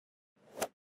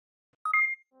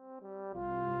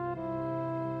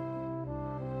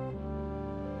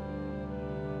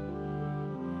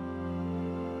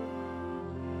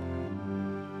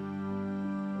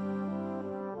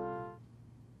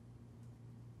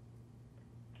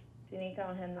Janika,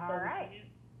 I'll hand this All over right. to you.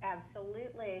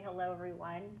 Absolutely. Hello,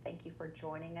 everyone. Thank you for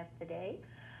joining us today,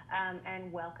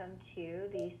 and welcome to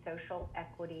the Social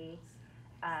Equity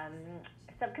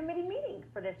Subcommittee meeting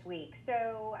for this week.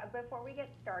 So before we get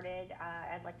started,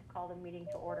 I'd like to call the meeting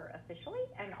to order officially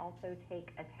and also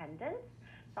take attendance.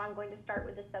 So I'm going to start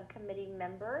with the subcommittee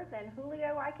members, and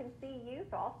Julio, I can see you,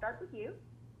 so I'll start with you.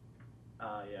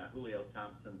 Yeah, Julio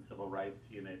Thompson, Civil Rights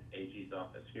Unit, AG's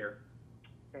office here.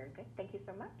 Very good. Thank you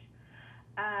so much.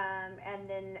 And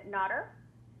then Notter.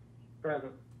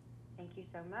 Present. Thank you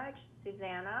so much.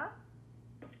 Susanna.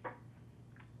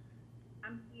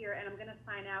 I'm here, and I'm going to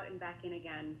sign out and back in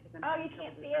again because I'm. Oh, you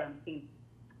can't see it?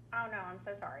 Oh no, I'm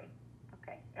so sorry.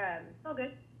 Okay. All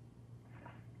good.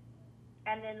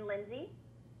 And then Lindsay.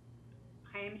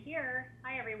 I am here.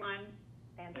 Hi, everyone.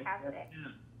 Fantastic.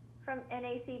 From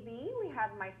NACB, we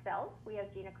have myself. We have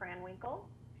Gina Cranwinkle.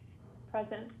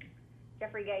 Present.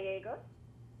 Jeffrey Gallegos.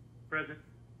 Present.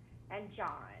 And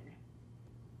John.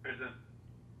 Present.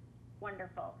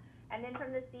 Wonderful. And then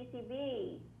from the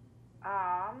CCB,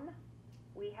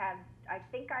 we have, I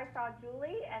think I saw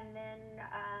Julie, and then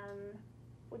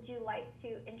would you like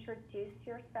to introduce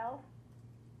yourself?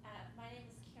 My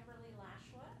name is Kimberly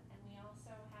Lashwa, and we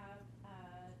also have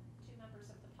 2 members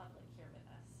of the public here with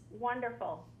us.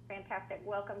 Wonderful. Fantastic.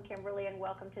 Welcome, Kimberly, and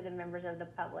welcome to the members of the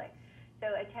public. So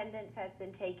attendance has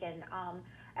been taken.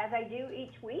 As I do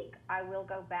each week, I will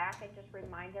go back and just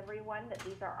remind everyone that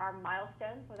these are our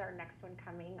milestones, with our next one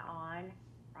coming on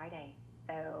Friday.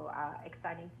 So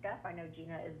exciting stuff. I know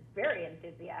Gina is very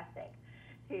enthusiastic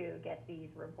to get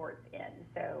these reports in.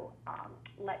 So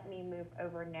let me move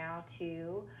over now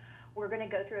to, we're going to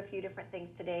go through a few different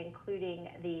things today, including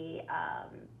the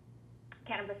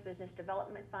Cannabis Business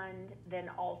Development Fund, then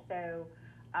also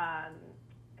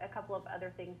a couple of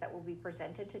other things that will be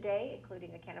presented today,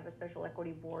 including a Cannabis Social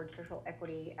Equity Board, Social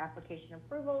Equity Application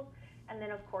Approvals, and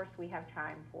then of course we have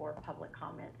time for public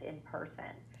comments in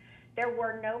person. There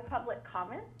were no public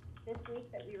comments this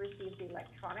week that we received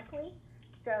electronically,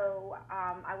 so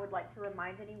I would like to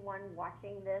remind anyone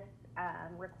watching this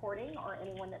recording, or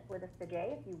anyone that's with us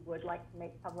today, if you would like to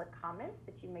make public comments,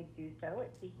 that you may do so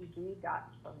at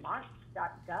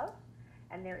ccg.vermont.gov.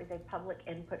 And there is a public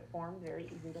input form, very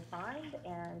easy to find,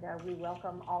 and we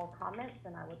welcome all comments.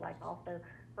 And I would like also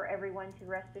for everyone to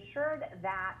rest assured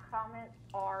that comments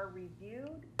are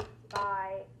reviewed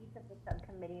by each of the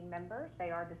subcommittee members. They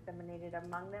are disseminated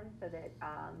among them so that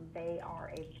they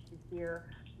are able to hear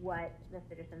what the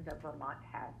citizens of Vermont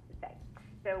have to say.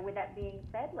 So with that being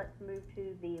said, let's move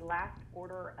to the last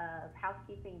order of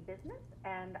housekeeping business,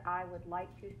 and I would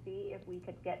like to see if we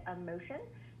could get a motion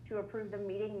to approve the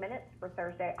meeting minutes for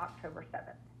Thursday, October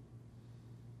 7th.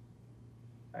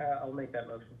 I'll make that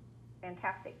motion.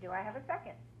 Fantastic. Do I have a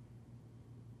second?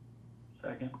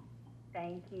 Second.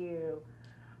 Thank you.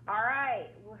 All right,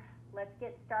 let's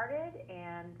get started.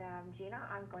 And Gina,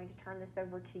 I'm going to turn this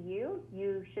over to you.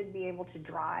 You should be able to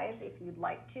drive if you'd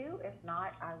like to. If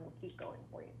not, I will keep going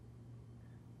for you.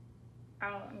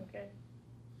 Oh, I'm good.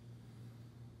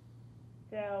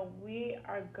 So we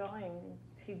are going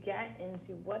to get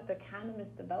into what the Cannabis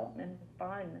Development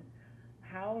Fund,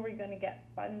 how are we going to get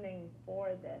funding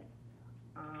for this?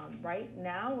 Right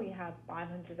now we have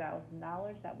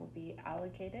 $500,000 that will be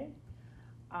allocated,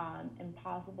 and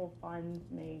possible funds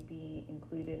may be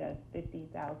included as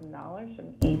 $50,000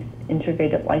 from each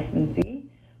integrated licensee.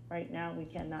 Right now we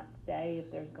cannot say if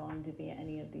there's going to be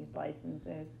any of these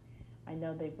licenses. I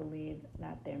know they believe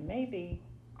that there may be,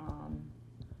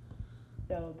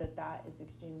 so that is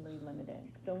extremely limited.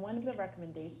 So one of the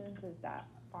recommendations is that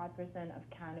 5% of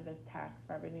cannabis tax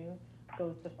revenue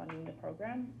goes to funding the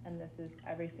program, and this is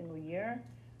every single year,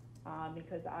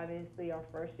 because obviously our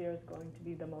first year is going to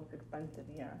be the most expensive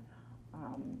year,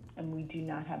 and we do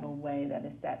not have a way that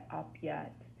is set up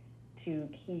yet to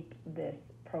keep this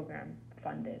program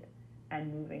funded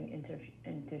and moving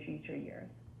into future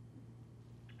years.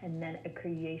 And then a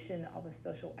creation of a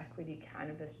social equity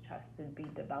cannabis trust would be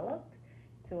developed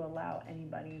to allow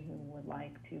anybody who would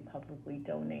like to publicly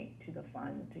donate to the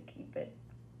fund to keep it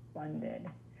funded.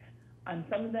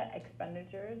 Some of the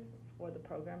expenditures for the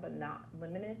program, but not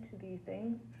limited to these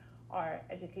things, are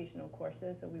educational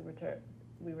courses. So we were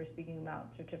speaking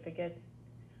about certificates,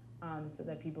 so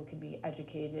that people can be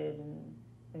educated in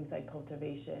things like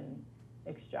cultivation,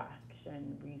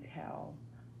 extraction, retail,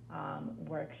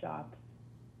 workshops,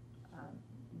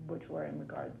 which were in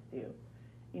regards to,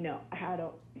 how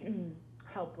to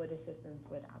help with assistance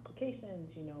with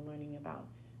applications, learning about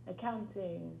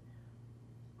accounting.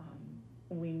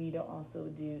 We need to also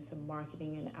do some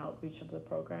marketing and outreach of the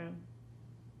program.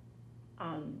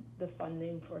 the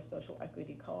funding for social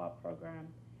equity co-op program,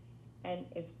 and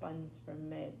if funds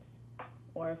permit,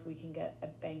 or if we can get a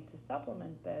bank to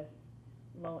supplement this,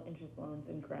 low interest loans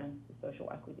and grants to social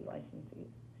equity licensees.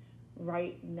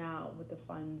 Right now, with the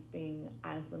funds being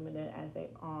as limited as they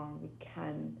are,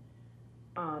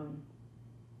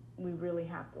 we really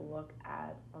have to look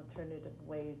at alternative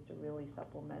ways to really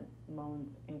supplement loans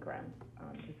and grants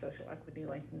to social equity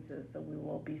licenses. So we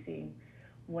will be seeing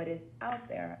what is out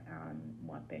there and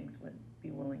what banks would be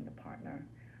willing to partner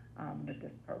with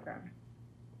this program.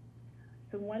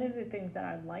 So one of the things that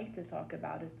I'd like to talk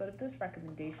about is sort of this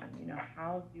recommendation,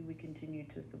 how do we continue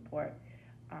to support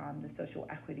the social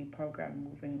equity program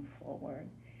moving forward?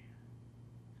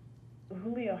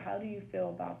 Julio, how do you feel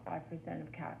about 5% of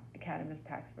cannabis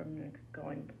tax revenue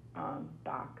going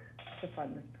back to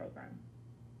fund this program?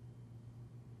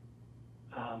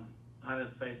 On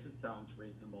its face, it sounds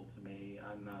reasonable to me.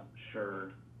 I'm not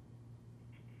sure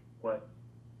what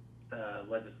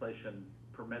legislation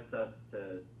permits us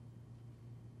to,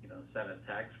 set a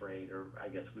tax rate, or I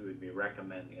guess we would be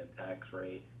recommending a tax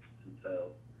rate, and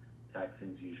so taxing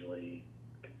is usually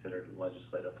considered a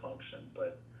legislative function,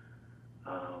 but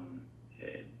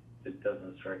it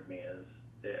doesn't strike me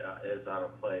as out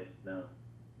of place, no.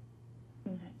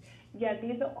 Okay. Yeah,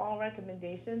 these are all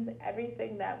recommendations.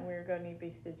 Everything that we're going to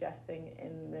be suggesting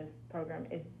in this program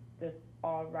is just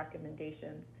all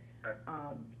recommendations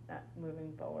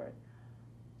moving forward.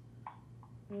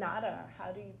 Nada,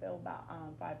 how do you feel about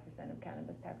 5% of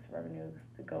cannabis tax revenues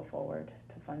to go forward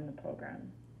to fund the program?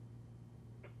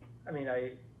 I mean,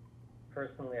 I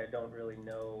don't really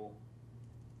know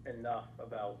enough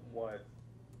about what,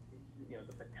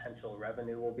 the potential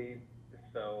revenue will be.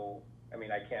 So, I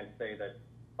mean, I can't say that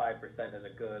 5% is a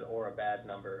good or a bad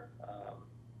number.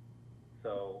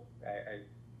 So I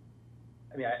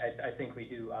think we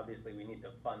need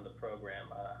to fund the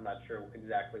program. I'm not sure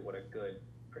exactly what a good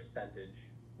percentage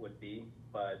would be,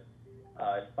 but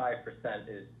if 5%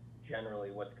 is generally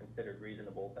what's considered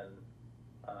reasonable, then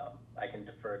I can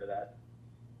defer to that.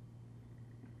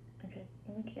 Okay,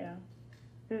 thank you.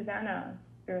 Susanna,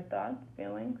 your thoughts,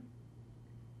 feelings?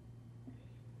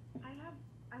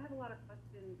 I have a lot of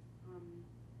questions.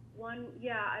 One,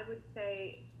 I would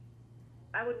say,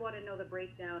 I would want to know the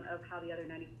breakdown of how the other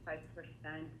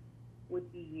 95%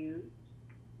 would be used.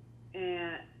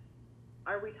 And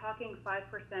are we talking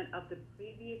 5% of the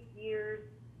previous year's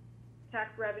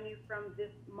tax revenue from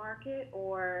this market,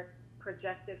 or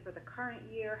projected for the current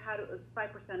year?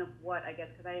 5% of what, I guess,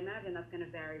 because I imagine that's going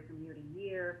to vary from year to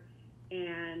year.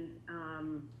 And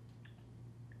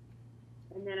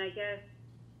then I guess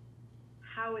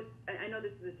I know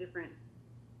this is a different,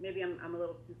 maybe I'm a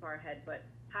little too far ahead, but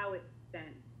how it's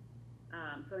spent.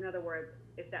 So in other words,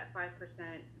 if that 5%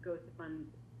 goes to fund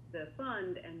the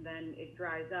fund and then it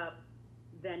dries up,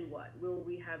 then what? Will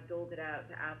we have doled it out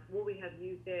to ask, will we have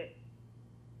used it?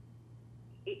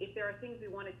 If there are things we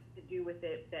wanted to do with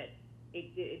it that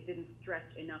it didn't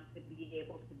stretch enough to be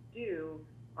able to do,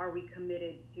 are we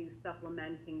committed to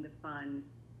supplementing the fund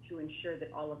to ensure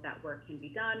that all of that work can be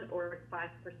done, or is 5%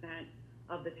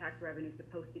 of the tax revenue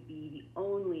supposed to be the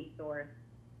only source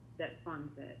that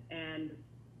funds it? And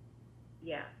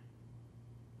yeah,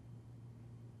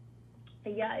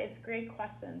 it's great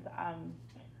questions.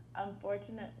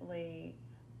 Unfortunately,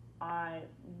 I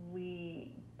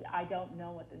don't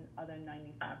know what the other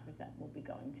 95% will be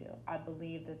going to. I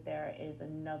believe that there is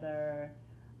another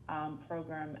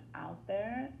program out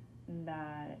there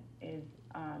that is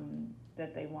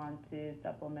that they want to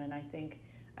supplement. I think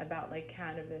about like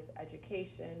cannabis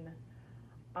education.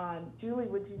 Julie,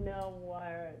 would you know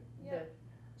where this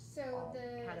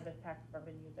cannabis tax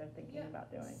revenue they're thinking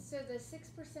about doing? So the 6%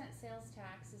 sales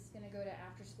tax is going to go to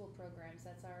after-school programs.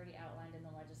 That's already outlined in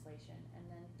the legislation, and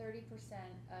then 30%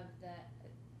 of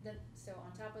so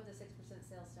on top of the 6%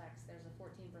 sales tax, there's a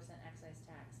 14% excise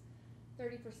tax.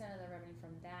 30% of the revenue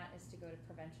from that is to go to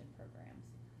prevention programs.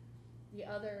 The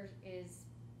other is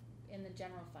in the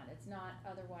general fund. It's not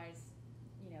otherwise,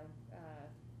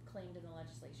 claimed in the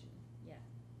legislation yet.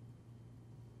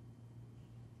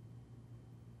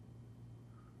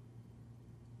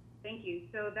 thank you.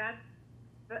 So that's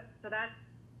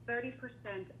 30%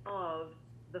 of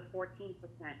the 14%.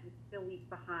 We still leave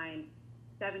behind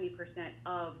 70%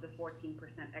 of the 14%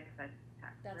 excise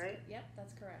tax, right? Yep,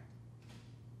 that's correct.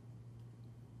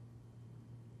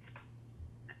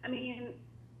 I mean,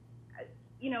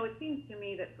 it seems to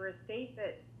me that for a state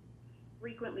that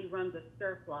frequently runs a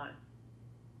surplus,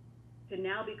 to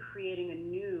now be creating a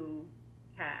new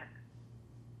tax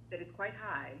that is quite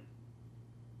high,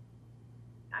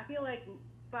 I feel like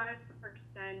 5%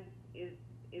 is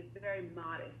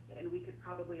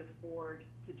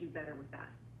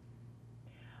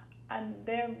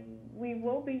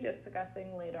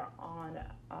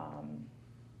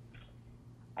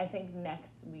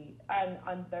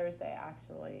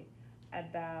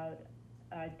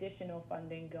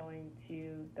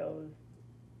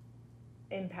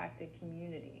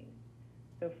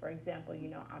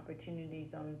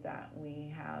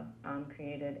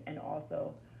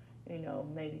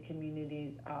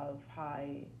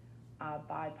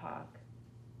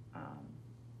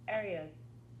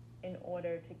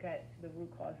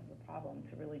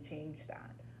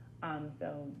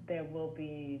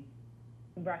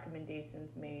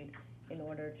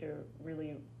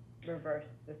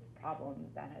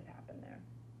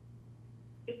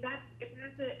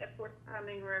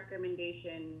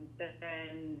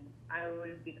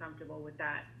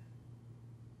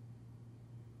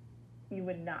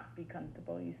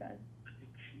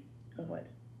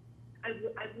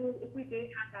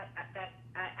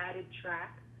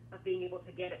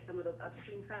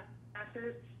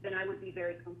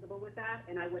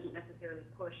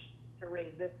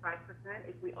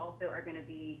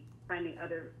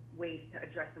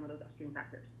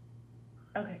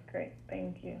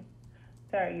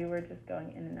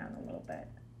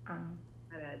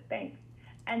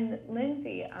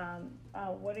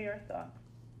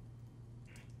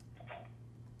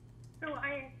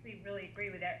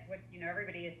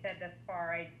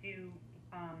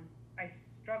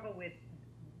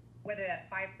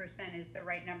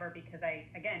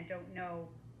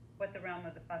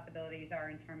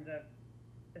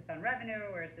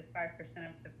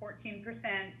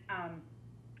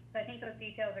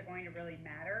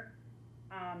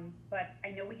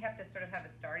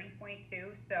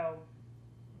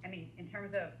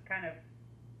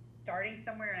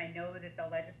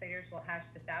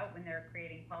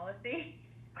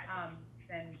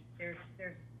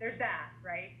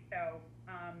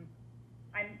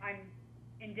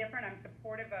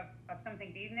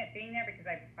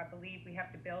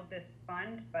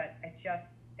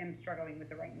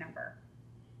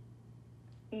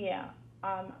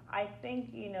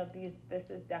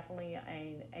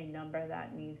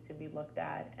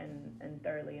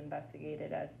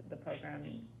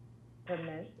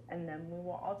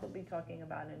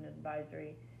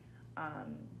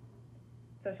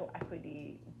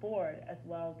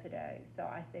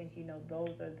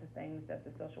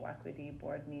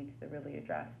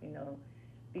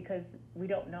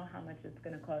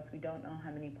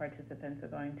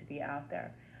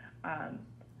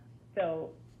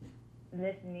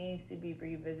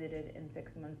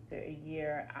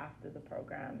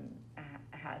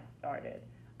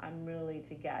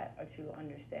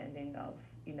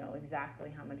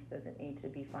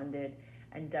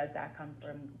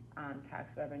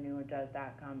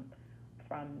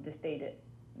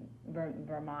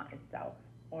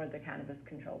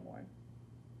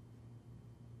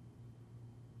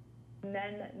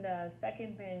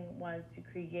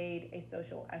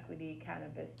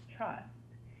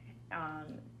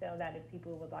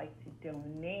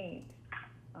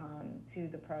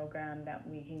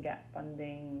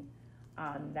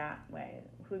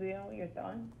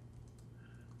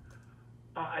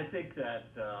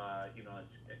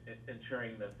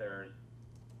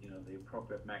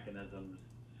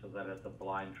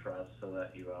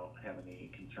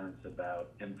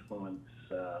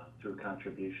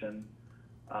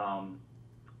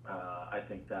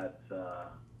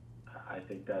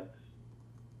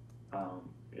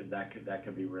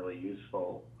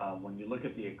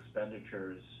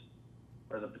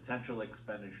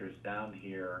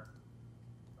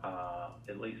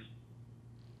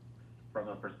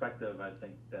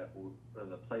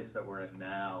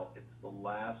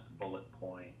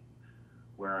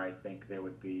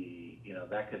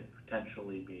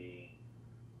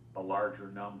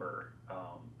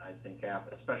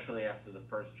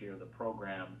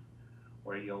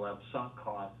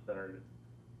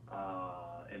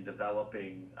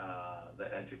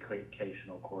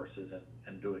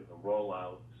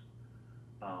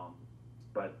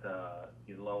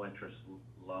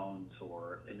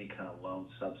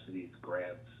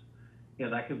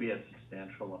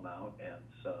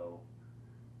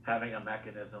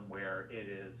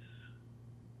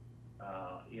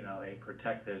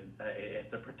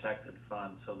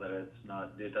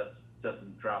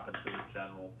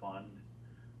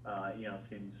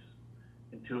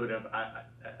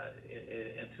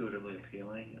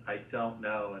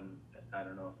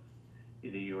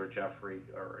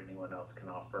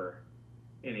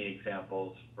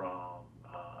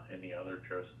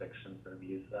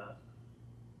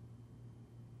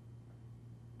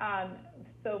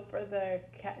So for the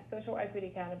Social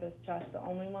Equity Cannabis Trust, the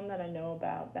only one that I know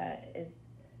about that is,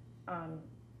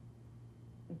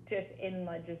 just in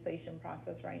legislation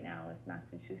process right now is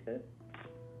Massachusetts.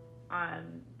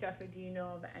 Jeffrey, do you know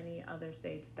of any other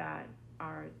states that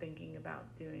are thinking about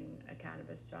doing a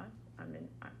cannabis trust?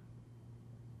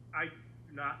 I do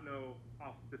not know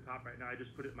off the top right now. I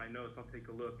just put it in my notes. I'll take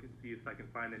a look and see if I can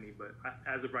find any, but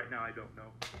as of right now, I don't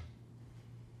know.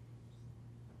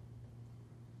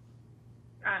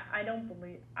 I don't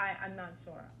believe, I'm not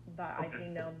sure, but I do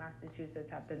know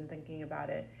Massachusetts have been thinking about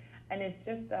it. And it's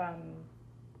just,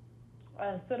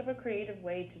 sort of a creative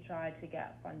way to try to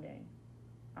get funding,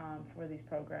 for these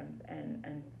programs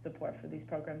and support for these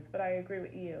programs. But I agree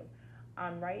with you.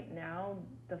 Right now,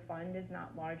 the fund is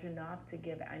not large enough to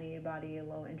give anybody a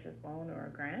low interest loan or a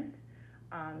grant,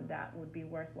 that would be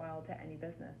worthwhile to any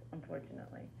business,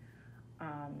 unfortunately.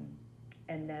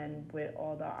 And then with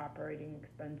all the operating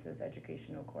expenses,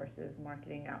 educational courses,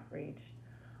 marketing outreach,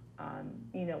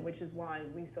 which is why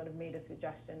we sort of made a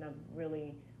suggestion of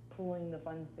really pooling the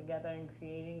funds together and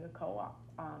creating a co-op,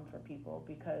 for people,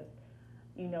 because,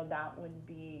 that would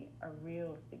be a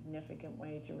real significant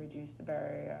way to reduce the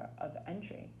barrier of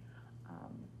entry.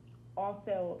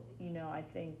 Also, I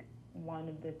think one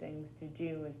of the things to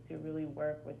do is to really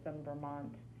work with some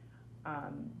Vermont,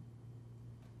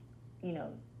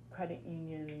 credit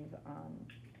unions,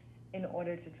 in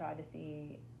order to try to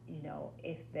see,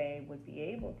 if they would be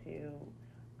able to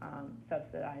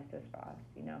subsidize this for us,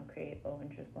 create low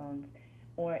interest loans,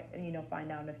 or,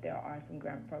 find out if there are some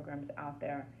grant programs out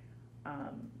there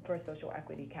for social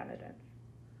equity candidates.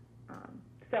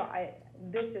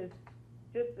 This is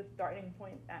just the starting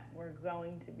point that we're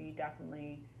going to be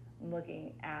definitely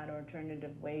looking at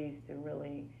alternative ways to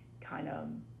really kind of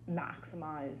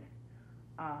maximize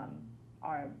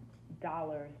our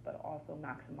dollars, but also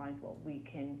maximize what we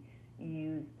can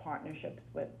use partnerships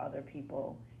with other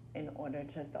people in order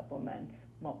to supplement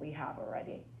what we have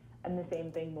already. And the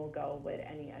same thing will go with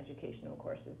any educational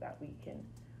courses that we can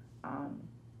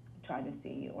try to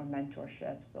see, or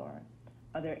mentorships, or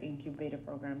other incubator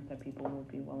programs that people will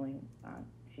be willing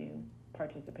to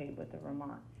participate with the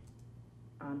Vermont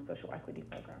Social Equity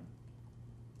Program.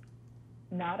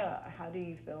 Nada, how do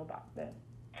you feel about this?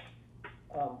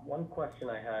 One question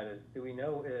I had is, do we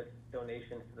know if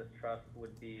donations to this trust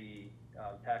would be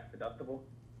tax deductible?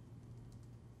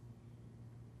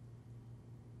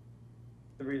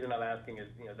 The reason I'm asking is,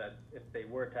 that if they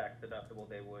were tax deductible,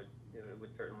 it would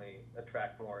certainly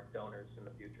attract more donors in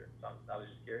the future. So I was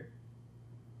just curious.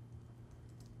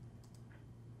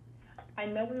 I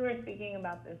know we were speaking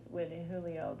about this with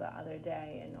Julio the other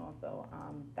day, and also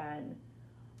Ben.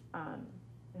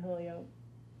 Julio?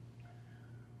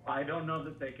 I don't know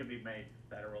that they can be made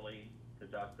federally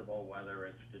deductible, whether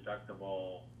it's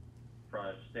deductible for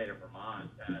the state of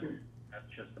Vermont. That's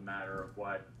just a matter of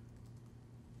what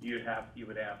you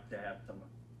would have to have some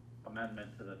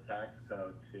amendment to the tax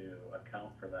code to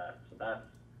account for that. So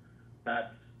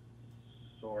that's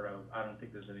sort of, I don't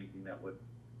think there's anything that would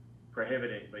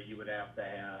prohibit it, but you would have to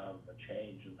have a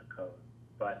change in the code.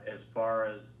 But as far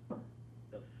as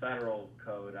the federal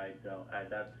code,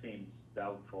 that seems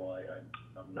doubtful.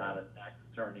 I'm not a tax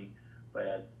attorney,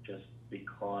 but just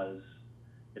because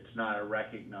it's not a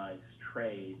recognized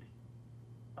trade,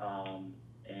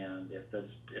 and if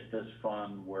this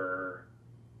fund were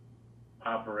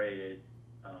operated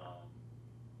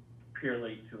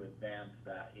purely to advance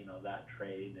that, that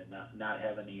trade and not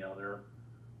have any other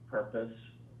purpose,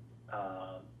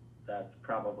 that's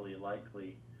probably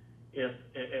likely.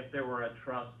 If there were a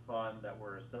trust fund that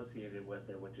were associated with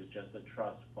it, which is just a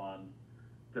trust fund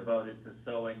devoted to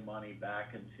sowing money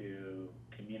back into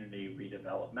community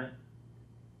redevelopment,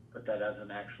 but that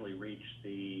doesn't actually reach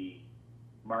the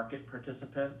market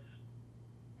participants,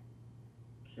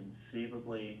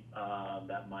 conceivably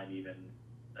that might even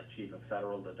achieve a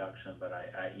federal deduction. But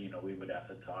we would have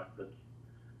to talk with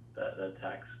the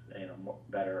tax,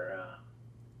 better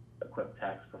equipped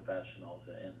tax professionals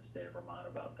in the state of Vermont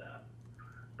about that.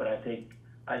 But I think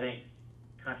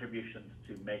contributions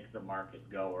to make the market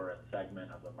go, or a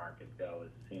segment of the market go,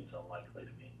 seems unlikely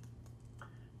to me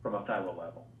from a federal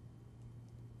level.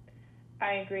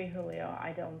 I agree, Julio.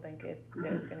 I don't think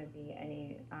there's going to be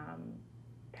any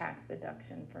tax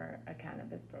deduction for a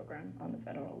cannabis program on the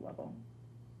federal level.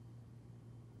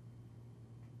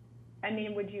 I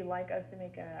mean, would you like us to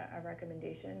make a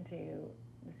recommendation to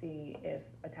see if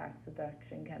a tax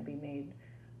deduction can be made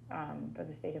for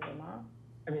the state of Vermont?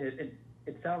 I mean,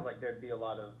 it sounds like there'd be a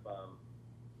lot of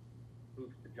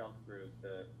hoops to jump through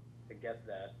to get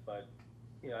that, but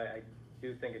I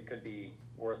do think it could be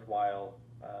worthwhile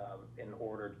in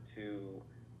order to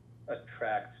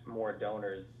attract more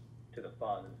donors to the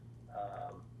fund.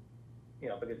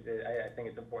 Because I think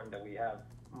it's important that we have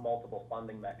multiple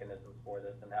funding mechanisms for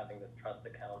this, and having this trust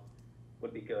account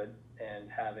would be good, and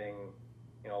having,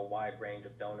 a wide range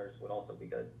of donors would also be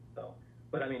good. So,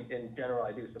 but I mean, in general,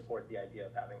 I do support the idea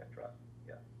of having a trust,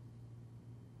 yeah.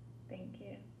 Thank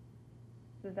you.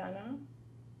 Susanna?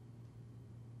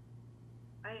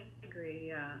 I agree,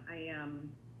 yeah. I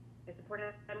support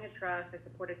having a trust, I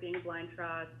support it being a blind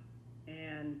trust,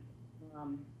 and,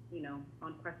 on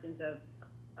questions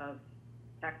of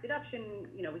tax deduction,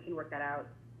 we can work that out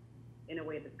in a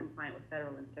way that's compliant with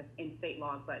federal and state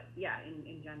laws, but yeah,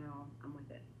 in general, I'm with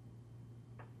it.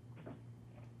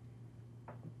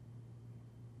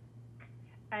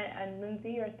 And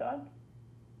Lindsay, your thoughts?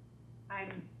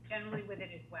 I'm generally with it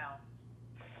as well.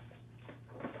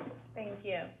 Thank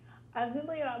you.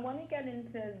 Julio, I want to get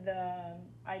into the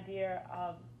idea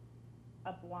of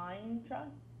a blind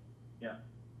trust. Yeah.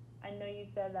 I know you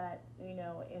said that,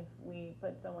 if we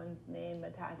put someone's name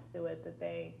attached to it, that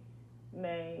they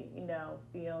may,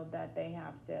 feel that they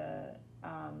have to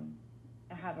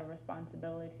have a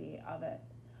responsibility of it.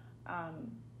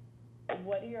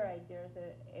 What are your ideas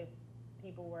if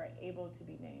people were able to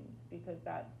be named? Because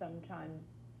that sometimes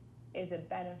is a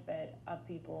benefit of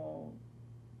people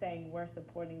saying we're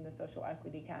supporting the Social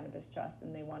Equity Cannabis Trust,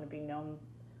 and they want to be known,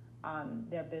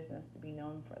 their business to be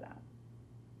known for that.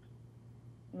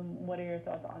 What are your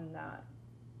thoughts on that?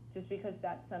 Just because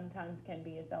that sometimes can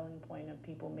be a selling point of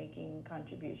people making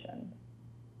contributions.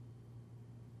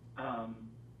 I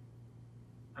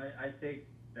think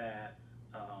that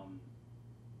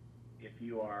if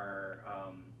you are,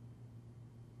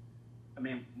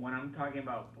 when I'm talking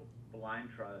about blind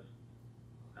trust,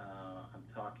 I'm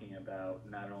talking about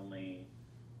not only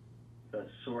the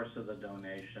source of the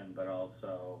donation, but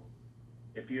also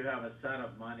if you have a set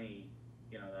of money,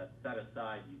 that's set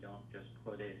aside, you don't just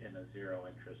put it in a zero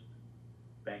interest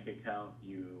bank account.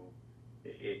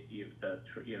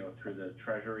 Through the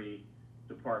Treasury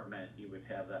Department, you would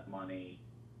have that money.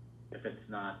 If it's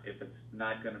not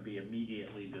going to be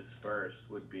immediately dispersed,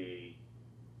 would be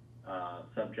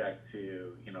subject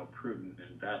to prudent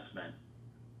investment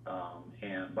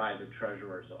and by the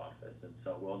Treasurer's office. And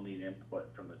so we'll need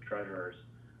input from the treasurers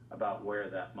about where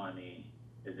that money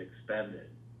is expended.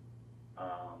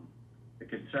 The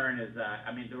concern is that,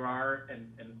 there are,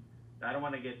 and I don't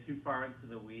want to get too far into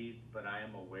the weeds, but I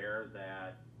am aware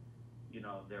that,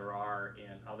 there are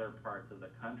in other parts of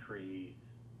the country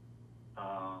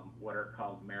what are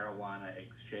called marijuana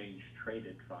exchange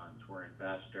traded funds, where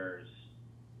investors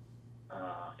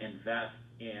invest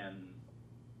in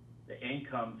the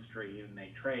income stream, and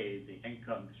they trade the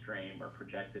income stream or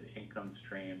projected income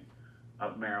stream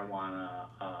of marijuana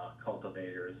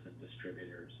cultivators and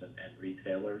distributors and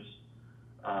retailers.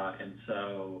 And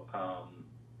so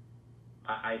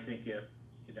I think if,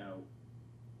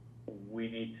 we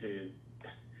need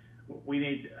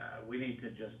to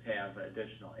just have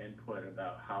additional input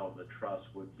about how the trust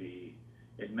would be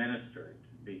administered,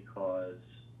 because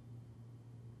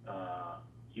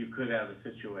you could have a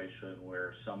situation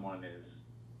where someone is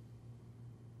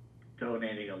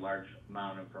donating a large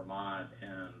amount in Vermont,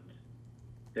 and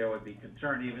there would be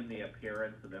concern. Even the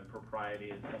appearance of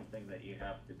impropriety is something that you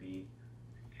have to be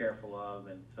careful of,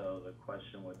 and so the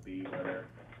question would be whether,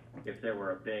 if there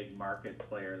were a big market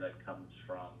player that comes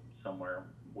from somewhere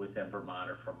within Vermont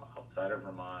or from outside of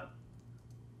Vermont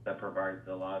that provides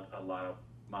a lot of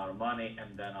amount of money,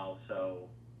 and then also,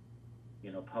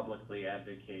 publicly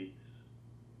advocates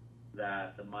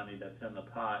that the money that's in the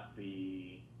pot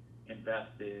be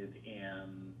invested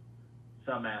in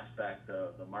some aspect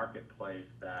of the marketplace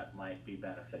that might be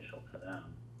beneficial to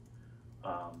them.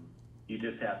 You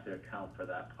just have to account for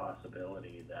that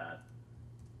possibility that,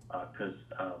 because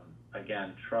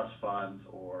again, trust funds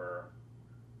or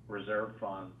reserve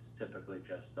funds typically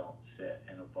just don't sit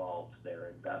and evolve.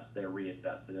 They're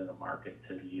reinvested in the market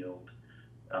to yield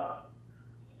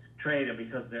trade, and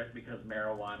because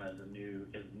marijuana is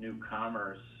new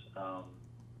commerce,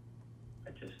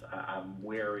 I'm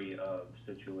wary of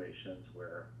situations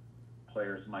where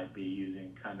players might be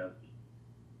using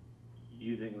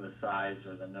the size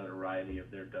or the notoriety of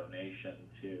their donation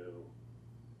to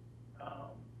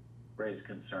raise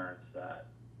concerns that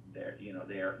they're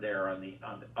on the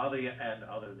other end,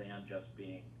 other than just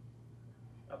being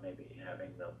maybe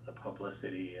having the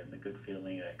publicity and the good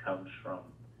feeling that comes from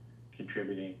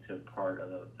contributing to part of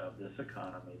this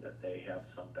economy, that they have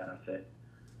some benefit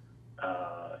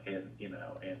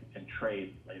in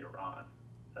trade later on.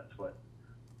 That's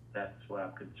what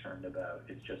I'm concerned about.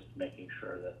 It's just making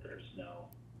sure that there's no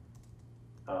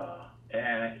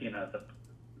and, you know,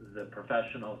 the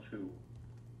professionals who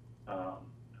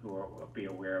will be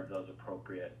aware of those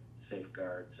appropriate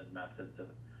safeguards and methods of,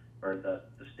 or the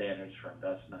standards for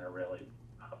investment are really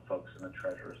folks in the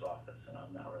treasurer's office, and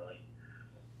I'm not really,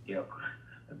 you know,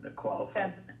 the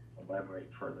qualified to elaborate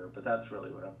further, but that's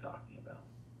really what I'm talking about.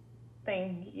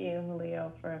 Thank you,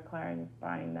 Julio, for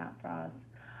clarifying that for us.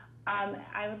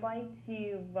 I would like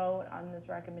to vote on this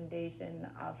recommendation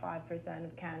of 5%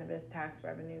 of cannabis tax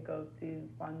revenue goes to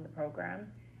fund the program,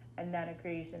 and that a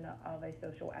creation of a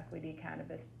social equity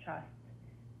cannabis trust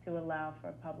to allow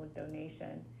for public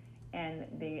donation, and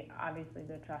obviously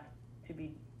the trust to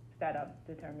be set up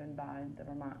determined by the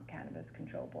Vermont Cannabis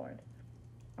Control Board.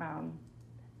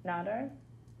 Nader,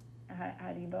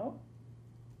 how do you vote?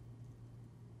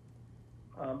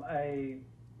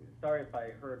 Sorry if I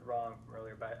heard wrong from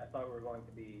earlier, but I thought we were going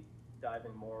to be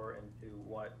diving more into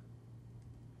what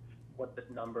the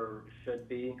number should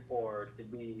be, or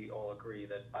did we all agree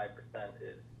that 5%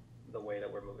 is the way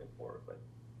that we're moving forward with?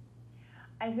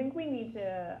 I think we need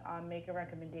to make a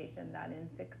recommendation that in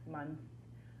 6 months,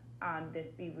 this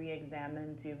be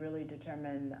re-examined to really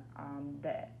determine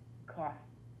the cost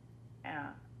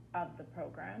of the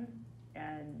program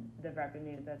and the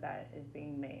revenue that is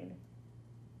being made.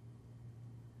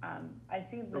 I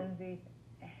see Lindsay's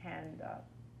hand up.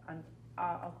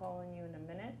 I'll call on you in a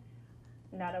minute.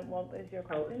 Nada, what was your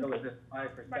question? So is this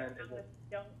 5%? Right now, we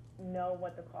don't know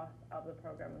what the cost of the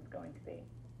program is going to be.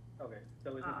 Okay,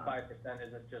 so is this 5%,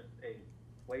 is this just a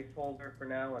placeholder for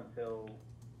now until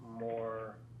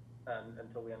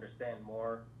until we understand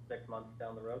more 6 months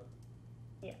down the road?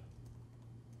 Yeah.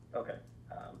 Okay,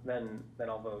 then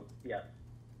I'll vote yes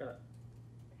for that.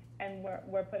 And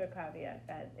we're put a caveat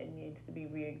that it needs to be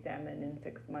re-examined in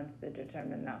 6 months to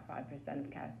determine that 5%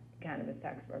 of cannabis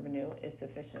tax revenue is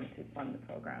sufficient to fund the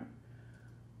program.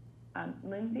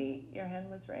 Lindsay, your hand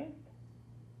was raised?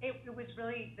 It was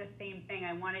really the same thing.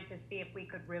 I wanted to see if we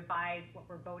could revise what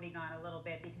we're voting on a little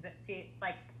bit, because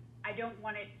like, I don't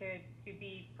want it to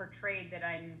be portrayed that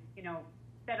I'm, you know,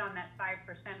 set on that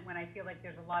 5% when I feel like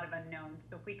there's a lot of unknowns.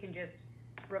 So if we can just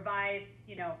revise,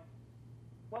 you know,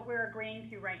 what we're agreeing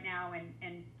to right now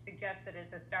and suggest that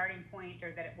it's a starting point,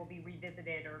 or that it will be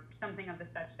revisited, or something of the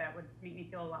such, that would make me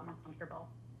feel a lot more comfortable.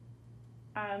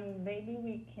 Maybe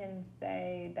we can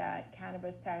say that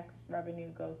cannabis tax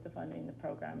revenue goes to funding the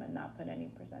program and not put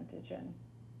any percentage in.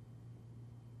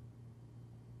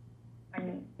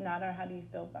 Nada, how do you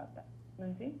feel about that?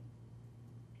 Lindsay?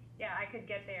 Yeah, I could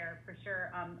get there for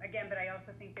sure. Again, but I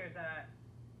also think there's a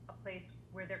place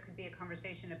where there could be a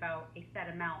conversation about a set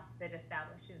amount that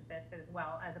establishes this as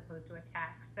well, as opposed to a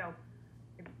tax. So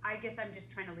I guess I'm just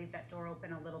trying to leave that door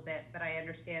open a little bit, but I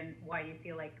understand why you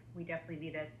feel like we definitely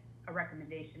need a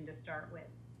recommendation to start with.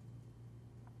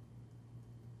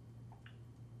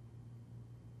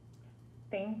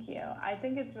 Thank you. I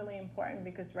think it's really important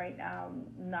because right now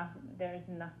there's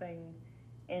nothing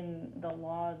in the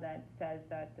law that says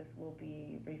that this will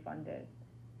be refunded.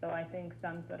 So I think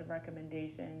some sort of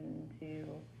recommendation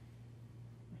to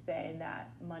say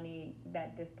that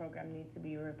this program needs to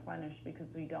be replenished, because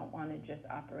we don't want it just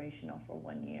operational for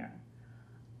 1 year.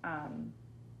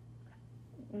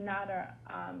 Nader,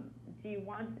 do you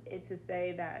want it to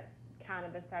say that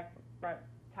cannabis tax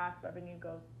revenue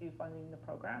goes to funding the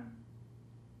program?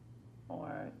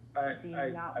 Or do you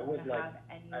not want to have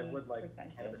any percentage? I would like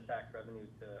cannabis tax revenue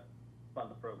to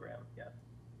fund the program, yes.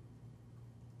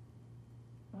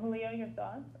 Julio, your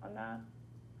thoughts on that?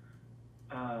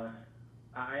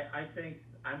 I think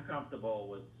I'm comfortable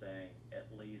with saying at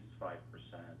least 5%,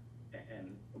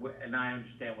 and I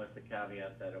understand with the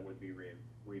caveat that it would be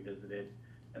revisited.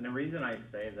 And the reason I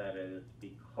say that is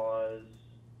because,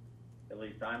 at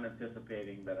least I'm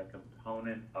anticipating that a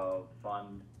component of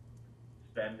fund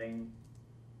spending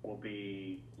will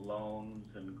be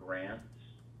loans and grants.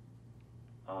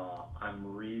 I'm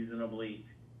reasonably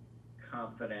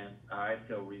confident, I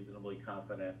feel reasonably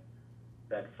confident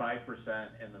that 5%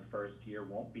 in the first year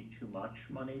won't be too much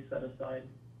money set aside,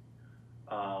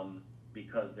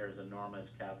 because there's enormous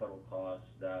capital costs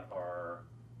that are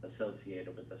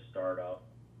associated with the startup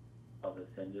of this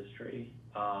industry.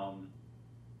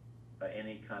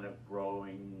 Any kind of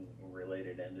growing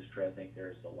related industry, I think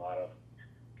there's a lot of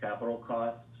capital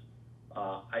costs.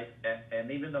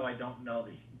 And even though I don't know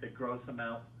the gross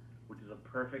amount, which is a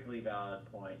perfectly valid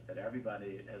point that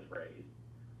everybody has raised,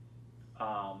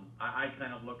 I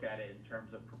kind of look at it in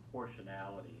terms of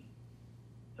proportionality.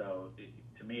 So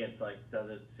to me, it's like, does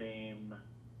it seem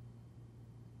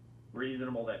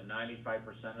reasonable that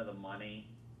 95% of the money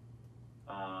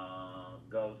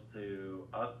goes to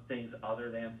things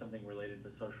other than something related to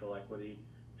social equity,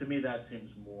 to me, that seems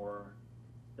more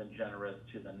than generous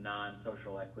to the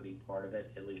non-social equity part of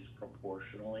it, at least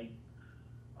proportionally.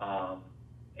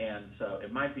 And so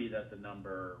it might be that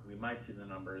we might see the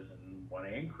numbers and want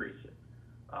to increase it.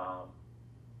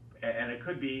 And it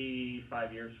could be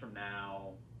 5 years from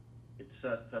now, it's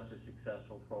such a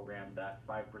successful program that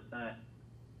 5%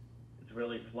 is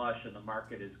really flush and the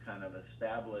market is kind of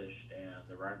established and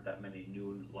there aren't that many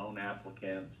new loan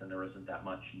applicants and there isn't that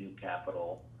much new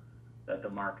capital, that the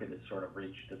market has sort of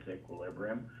reached its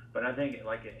equilibrium. But I think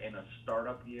like in a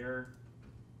startup year,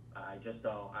 I just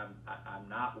don't, I'm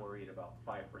not worried about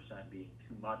 5% being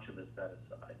too much of a set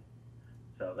aside.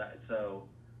 So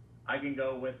I can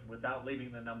go without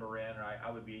leaving the number in, or I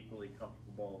would be equally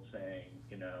comfortable saying,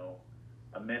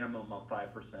 a minimum of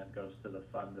 5% goes to the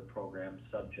fund the program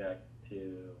subject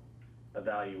to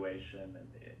evaluation and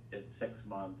at 6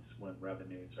 months when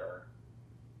revenues are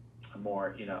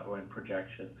more, when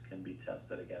projections can be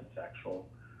tested against actual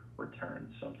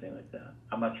returns, something like that.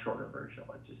 A much shorter version of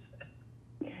what you said.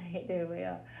 There we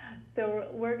are. So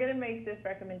we're gonna make this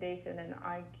recommendation, and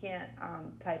I can't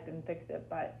type and fix it,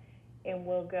 but it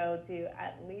will go to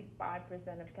at least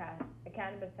 5% of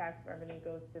cannabis tax revenue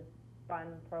goes to fund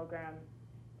programs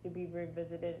to be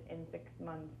revisited in 6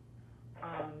 months,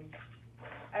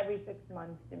 every 6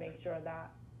 months, to make sure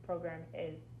that program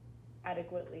is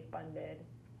adequately funded,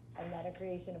 and that a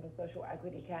creation of a social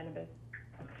equity cannabis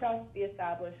trust be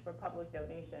established for public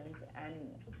donations,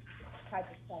 and type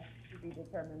of trust to be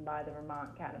determined by the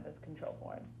Vermont Cannabis Control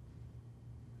Board.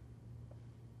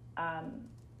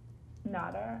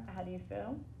 Nada, how do you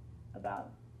feel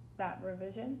about that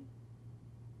revision?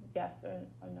 Yes or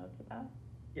no to that?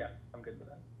 Yeah, I'm good with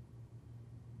that.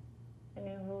 And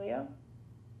then Julio?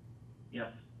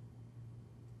 Yes.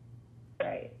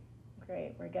 Great.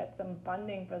 We get some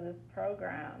funding for this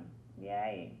program.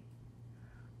 Yay.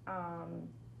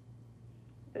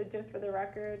 So just for the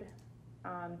record,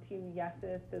 2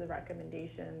 yeses to the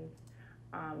recommendations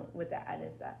with the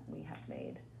edits that we have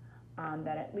made.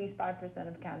 That at least 5%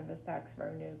 of cannabis tax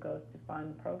revenue goes to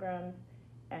fund programs,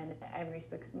 and every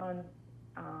 6 months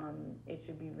it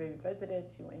should be revisited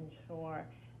to ensure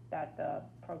that the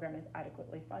program is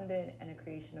adequately funded, and a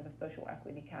creation of a social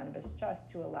equity cannabis trust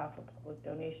to allow for public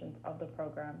donations of the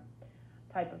program.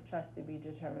 Type of trust to be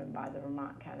determined by the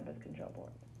Vermont Cannabis Control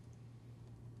Board.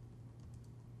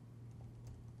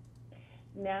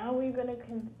 Now we're going to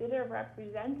consider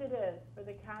representatives for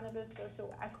the Cannabis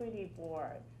Social Equity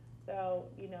Board. So,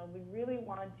 we really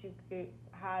want to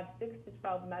have 6 to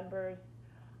 12 members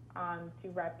to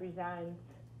represent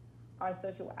our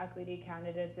social equity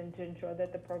candidates and to ensure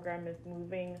that the program is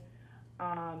moving,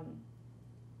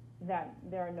 that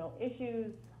there are no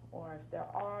issues, or if there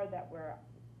are, that we're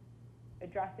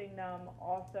addressing them.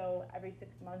 Also, every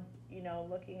 6 months,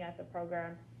 looking at the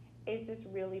program, it's just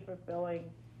really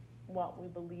fulfilling what we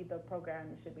believe the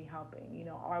program should be helping.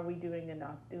 Are we doing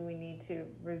enough? Do we need to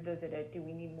revisit it? Do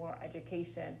we need more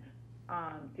education?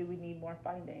 Do we need more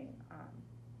funding?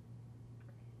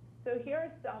 So here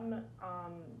are some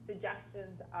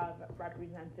suggestions of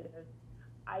representatives.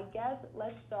 I guess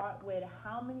let's start with,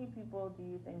 how many people do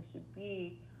you think should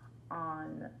be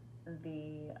on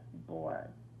the board?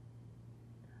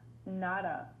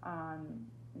 Nada.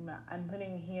 I'm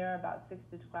putting here about 6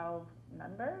 to 12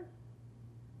 members.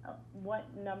 What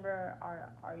number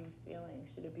are you feeling?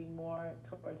 Should it be more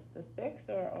towards the 6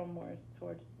 or more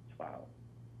towards the 12?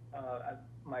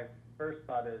 My first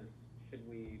thought is, should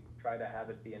we try to have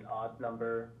it be an odd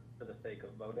number for the sake of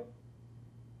voting?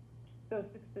 So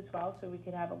 6 to 12, so we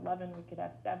could have 11, we could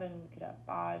have 7, we could have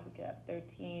 5, we could have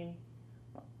 13.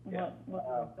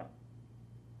 What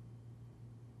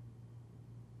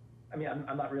I mean,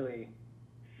 I'm not really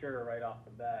sure right off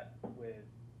the bat with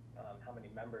how many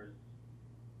members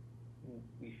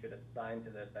we should assign to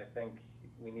this. I think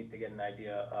we need to get an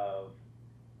idea of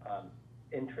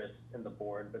interest in the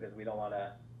board, because we don't want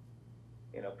to,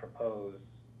 propose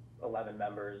 11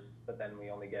 members, but then we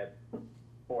only get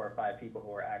 4 or 5 people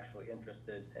who are actually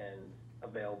interested and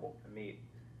available to meet.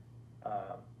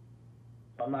 So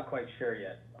I'm not quite sure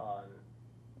yet on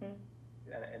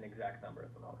an exact number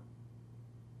at the moment.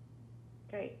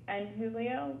 Okay, and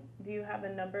Julio, do you have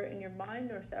a number in your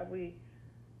mind, or shall we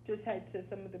just head to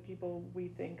some of the people we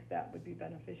think that would be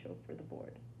beneficial for the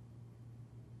board?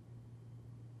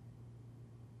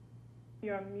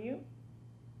 You're on mute?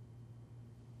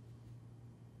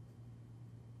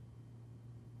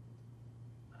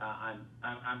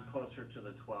 I'm closer to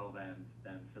the 12 end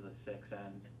than to the 6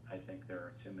 end. I think there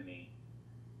are too many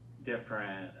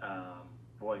different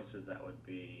voices that would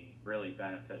be really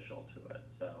beneficial to it.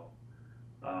 So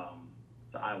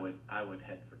So I would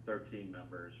head for 13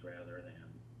 members rather than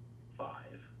 5.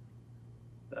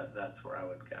 That's where I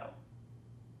would go.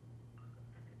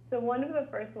 So one of the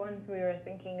first ones we were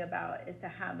thinking about is to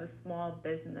have a small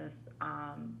business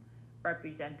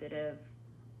representative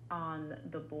on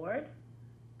the board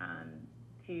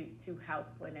to help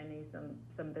with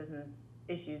some business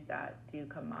issues that do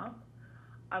come up.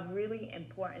 A really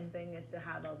important thing is to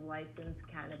have a licensed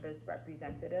cannabis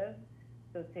representative.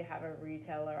 So to have a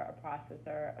retailer, a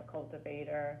processor, a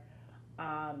cultivator,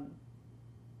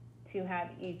 to have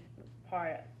each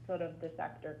part sort of the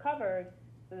sector covered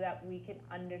so that we can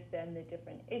understand the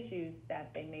different issues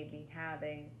that they may be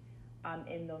having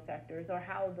in those sectors, or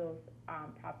how those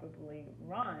properly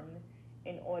run,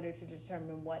 in order to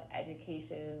determine what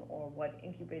education or what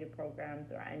incubator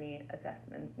programs or any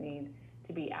assessments need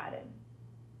to be added.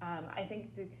 I think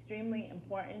it's extremely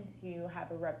important to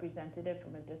have a representative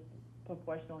from a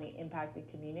disproportionately impacted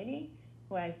community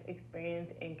who has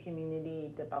experience in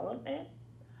community development,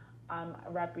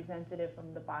 a representative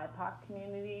from the BIPOC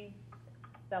community,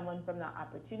 someone from the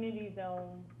Opportunity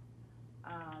Zone,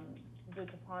 the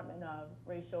Department of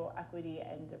Racial Equity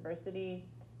and Diversity.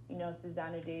 You know,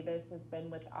 Susanna Davis has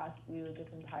been with us through this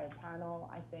entire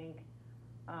panel. I think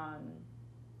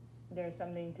there's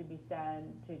something to be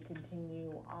said to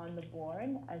continue on the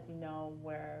board, as you know,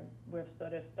 where we've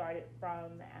sort of started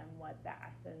from and what the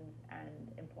essence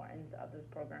and importance of this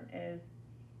program is,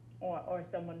 or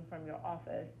someone from your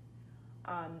office.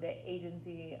 The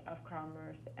Agency of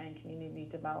Commerce and Community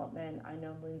Development, I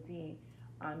know, Lindsay,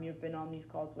 you've been on these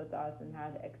calls with us and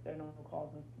had external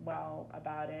calls as well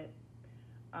about it.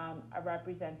 A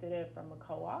representative from a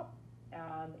co-op,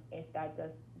 if that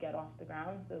does get off the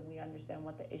ground, so we understand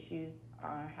what the issues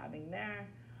are having there.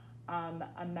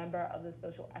 A member of the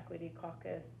Social Equity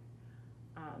Caucus.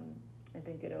 I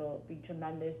think it'll be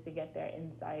tremendous to get their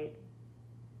insight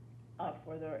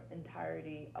for the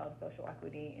entirety of social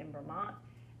equity in Vermont.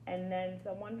 And then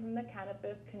someone from the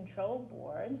Cannabis Control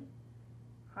Board.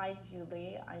 Hi,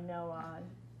 Julie. I know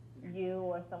you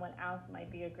or someone else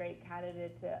might be a great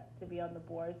candidate to be on the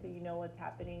board, so you know what's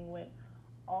happening with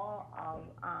all of,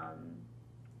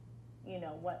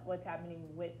 what's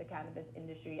happening with the cannabis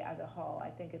industry as a whole. I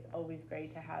think it's always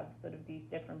great to have sort of these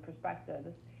different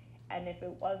perspectives. And if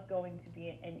it was going to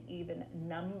be an even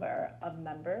number of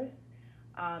members,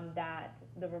 that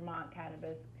the Vermont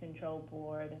Cannabis Control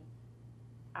Board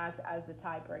acts as the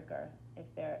tiebreaker if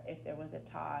there was a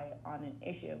tie on an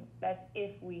issue. That's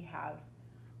if we have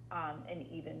an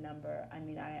even number. I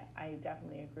mean, I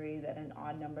definitely agree that an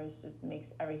odd number just makes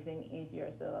everything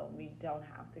easier, so that we don't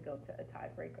have to go to a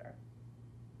tiebreaker.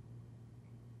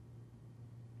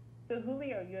 So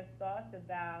Julio, your thoughts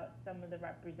about some of the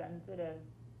representatives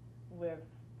we've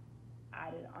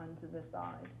added onto the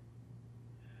side?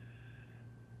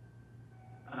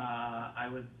 I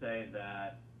would say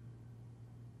that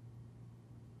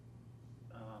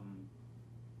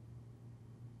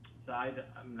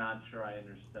I'm not sure I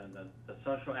understand the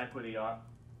Social Equity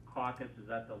Caucus. Is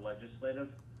that the legislative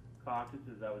caucus?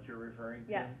 Is that what you're referring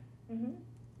to? Yes. Mm-hmm.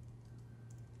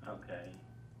 Okay.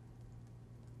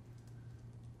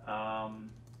 I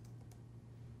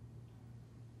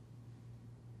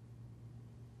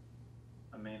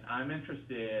mean, I'm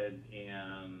interested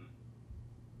in,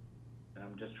 and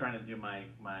I'm just trying to do my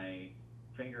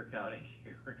finger counting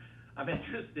here. I'm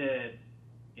interested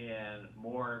in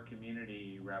more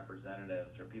community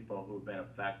representatives or people who've been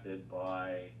affected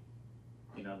by,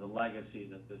 the legacy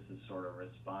that this is sort of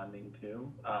responding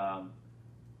to.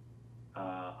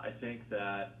 I think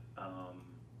that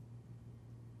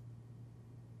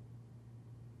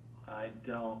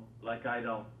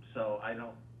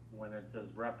when it says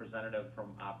representative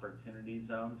from Opportunity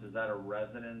Zones, is that a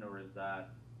resident or is that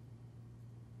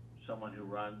someone who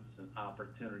runs an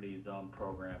Opportunity Zone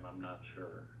program? I'm not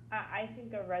sure. I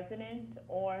think a resident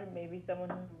or maybe someone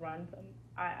who runs them.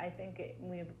 I think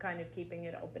we're kind of keeping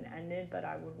it open-ended, but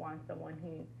I would want someone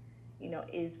who,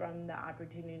 is from the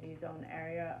Opportunity Zone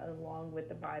area along with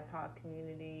the BIPOC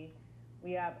community.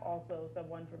 We have also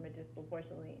someone from a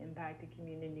disproportionately impacted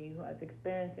community who has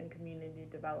experience in community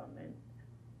development,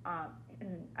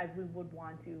 as we would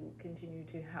want to continue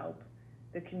to help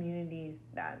the communities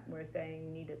that we're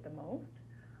saying need it the most.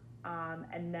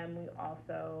 And then we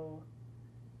also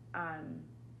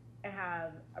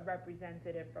have a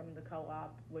representative from the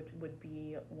co-op, which would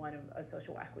be one of a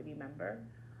social equity member.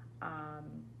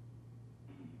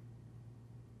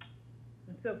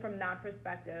 So from that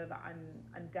perspective,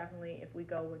 I'm definitely, if we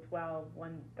go with 12,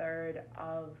 1/3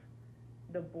 of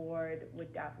the board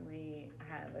would definitely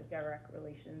have a direct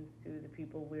relations to the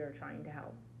people we are trying to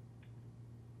help.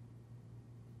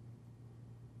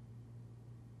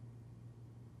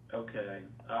 Okay,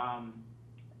 I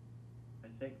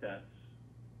think that's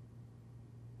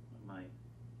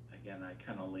again, I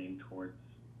kind of lean towards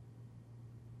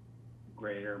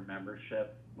greater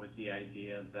membership with the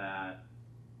idea that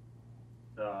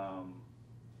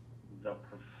the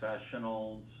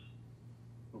professionals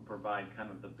who provide kind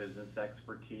of the business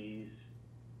expertise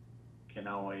can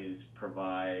always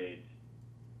provide,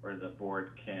 or the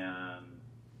board can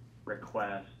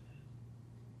request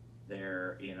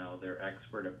their, their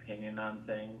expert opinion on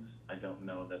things. I don't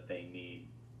know that they need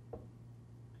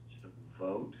to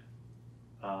vote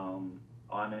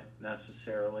on it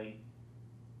necessarily.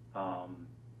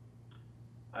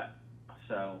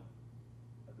 So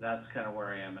that's kind of where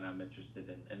I am, and I'm interested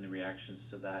in the reactions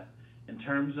to that. In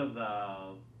terms of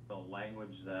the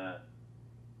language that,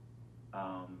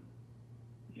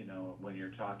 when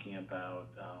you're talking about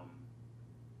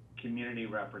community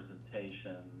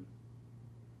representation,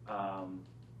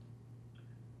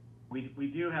 we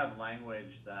do have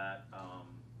language that,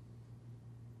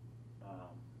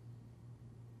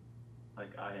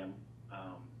 like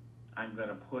I'm going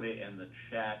to put it in the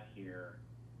chat here,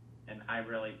 and I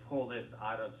really pull this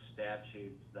out of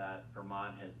statutes that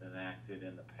Vermont has enacted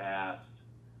in the past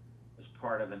as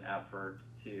part of an effort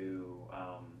to,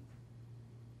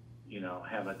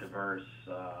 have a diverse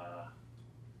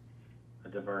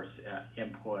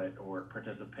input or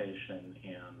participation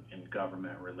in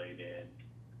government-related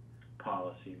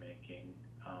policy making.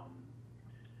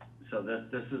 So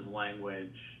this is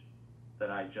language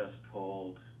that I just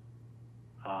pulled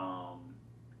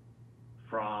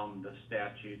from the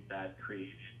statute that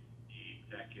created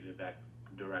the executive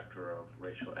director of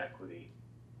racial equity.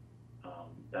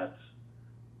 That's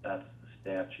the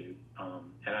statute,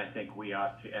 and I think we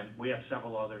ought to. And we have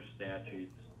several other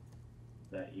statutes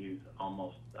that use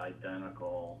almost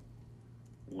identical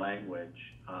language,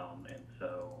 and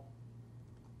so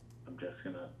I'm just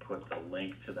going to put the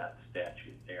link to that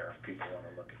statute there if people want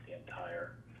to look at the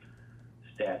entire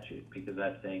statute, because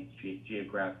I think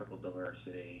geographical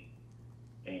diversity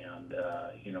and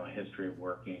a history of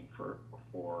working for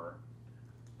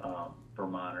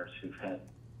Vermonters who've had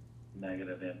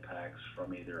negative impacts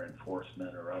from either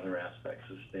enforcement or other aspects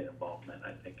of state involvement,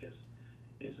 I think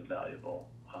is a valuable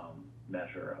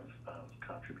measure of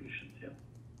contribution too.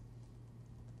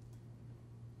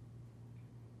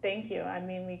 Thank you. I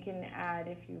mean, we can add,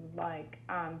 if you like,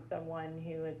 someone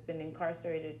who has been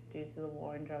incarcerated due to the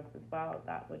war on drugs as well.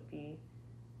 That would be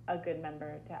a good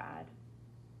member to add.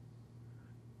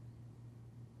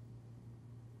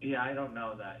 Yeah, I don't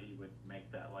know that you would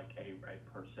make that like a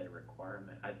per se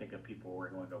requirement. I think if people were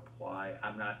going to apply,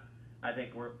 I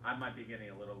might be getting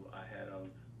a little ahead of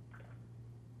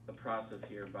the process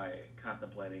here by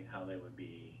contemplating how they would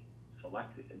be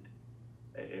selected.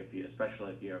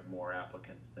 Especially if you have more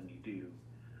applicants than you do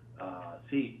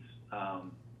seats.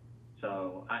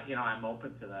 So I'm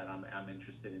open to that. I'm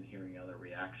interested in hearing other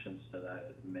reactions to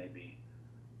that. Maybe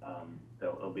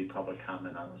there'll be public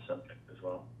comment on the subject as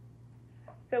well.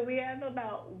 So we have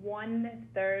about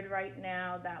 1/3 right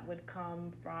now that would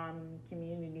come from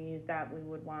communities that we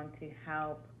would want to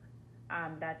help.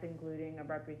 That's including a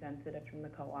representative from the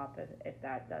co-op if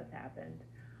that does happen.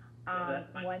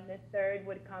 1/3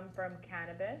 would come from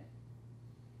cannabis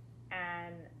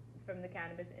and from the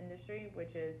cannabis industry,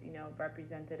 which is,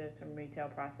 representatives from retail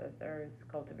processors,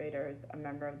 cultivators, a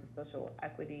member of the social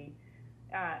equity,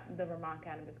 the Vermont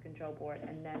Cannabis Control Board,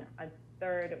 and then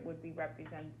 1/3 would be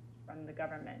represented from the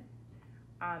government.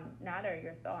 Nada,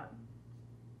 your thoughts?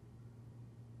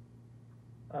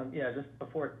 Yeah, just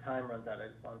before time runs out, I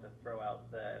just wanted to throw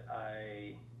out that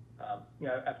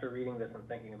after reading this and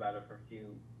thinking about it for a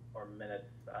few more minutes,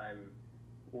 I'm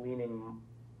leaning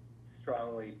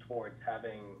strongly towards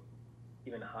having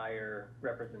even higher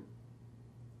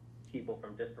people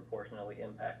from disproportionately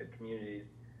impacted communities.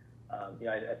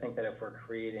 I think that if we're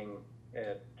creating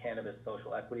a cannabis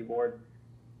social equity board,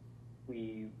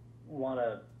 we want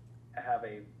to have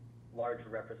a larger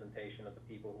representation of the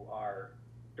people who are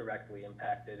directly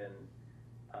impacted and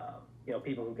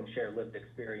people who can share lived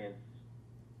experience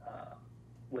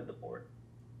with the board.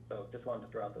 So just wanted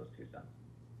to throw out those 2 cents.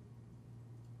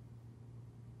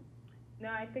 No,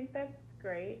 I think that's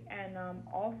great. And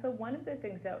also one of the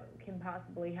things that can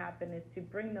possibly happen is to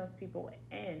bring those people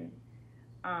in,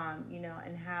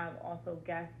 and have also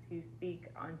guests who speak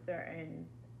on certain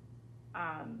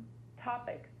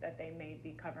topics that they may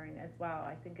be covering as well.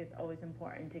 I think it's always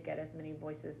important to get as many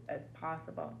voices as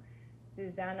possible.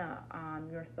 Susanna,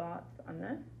 your thoughts on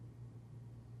this?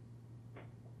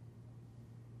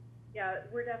 Yeah,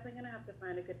 we're definitely going to have to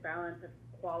find a good balance of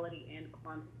quality and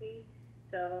quantity.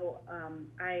 So,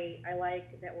 I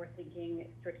like that we're thinking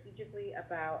strategically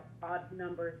about odd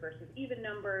numbers versus even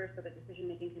numbers so that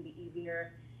decision-making can be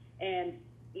easier. And,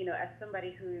 you know, as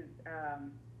somebody who's,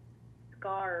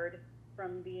 scarred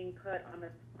from being put on a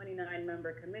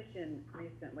 29-member commission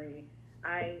recently,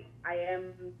 I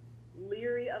am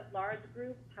leery of large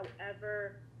groups.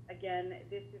 However, again,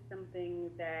 this is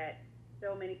something that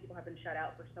so many people have been shut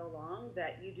out for so long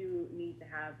that you do need to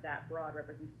have that broad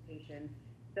representation.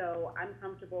 So I'm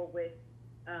comfortable with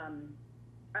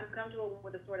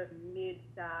a sort of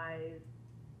mid-size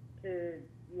to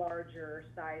larger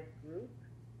size group.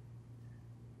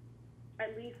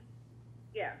 At least,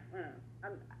 yeah, I don't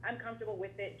know. I'm comfortable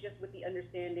with it, just with the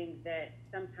understanding that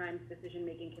sometimes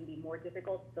decision-making can be more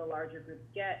difficult the larger groups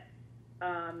get.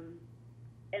 And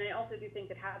I also do think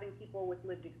that having people with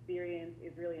lived experience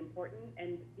is really important,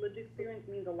 and lived experience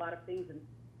means a lot of things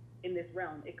in this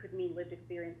realm. It could mean lived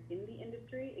experience in the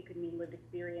industry, it could mean lived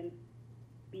experience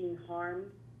being harmed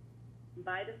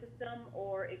by the system,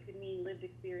 or it could mean lived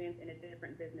experience in a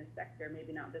different business sector,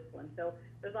 maybe not this one. So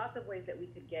there's lots of ways that we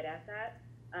could get at that.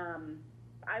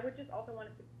 I would just also want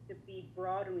it to be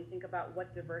broad when we think about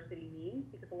what diversity means,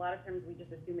 because a lot of times we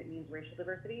just assume it means racial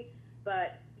diversity.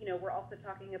 But, you know, we're also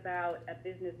talking about a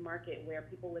business market where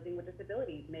people living with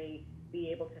disabilities may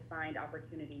be able to find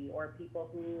opportunity, or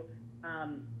people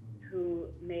who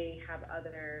may have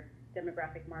other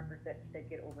demographic markers that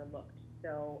get overlooked.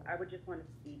 So I would just want us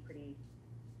to be pretty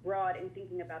broad in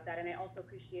thinking about that. And I also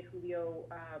appreciate Julio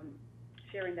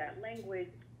sharing that language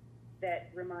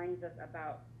that reminds us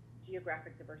about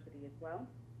geographic diversity as well.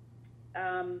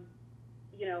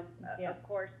 You know, Yeah. Of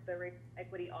course, the Race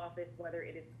Equity Office, whether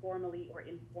it is formally or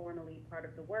informally part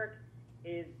of the work,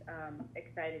 is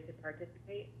excited to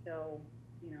participate. So,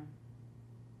 you know,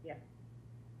 yeah.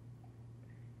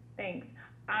 Thanks.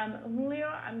 Julio,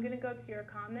 I'm gonna go to your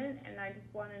comment, and I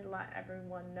just wanted to let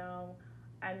everyone know,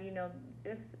 and you know,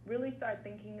 just really start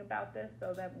thinking about this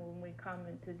so that when we come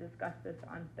in to discuss this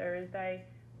on Thursday,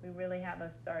 we really have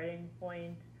a starting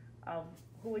point of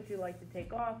who would you like to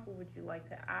take off, who would you like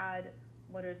to add,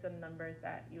 what are some numbers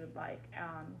that you would like?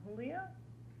 Julio?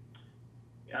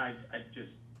 Yeah, I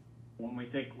just, when we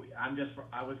think,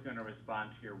 I was gonna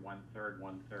respond to your 1/3,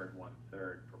 1/3,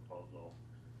 1/3 proposal.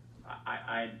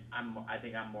 I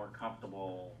think I'm more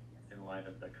comfortable in light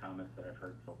of the comments that I've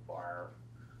heard so far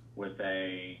with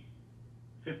a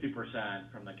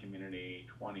 50% from the community,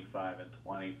 25 and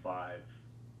 25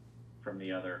 from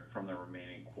the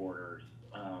remaining quarters.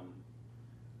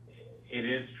 It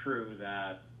is true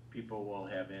that people will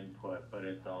have input, but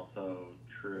it's also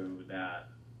true that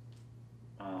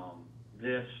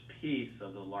this piece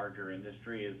of the larger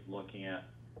industry is looking at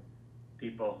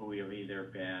people who have either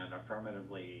been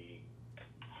affirmatively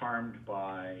harmed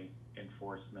by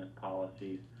enforcement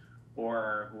policies,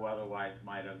 or who otherwise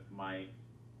might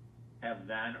have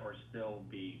then or still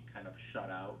be kind of shut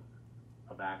out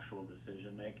of actual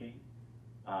decision making.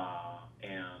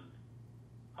 And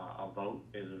a vote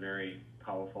is a very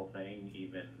powerful thing,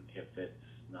 even if it's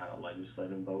not a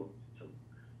legislative vote, so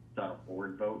it's not a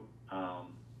board vote.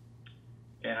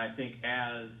 And I think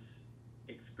as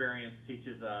experience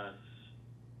teaches us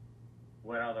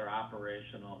what other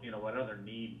what other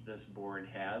needs this board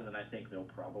has, and I think they'll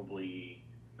probably,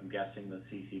 I'm guessing the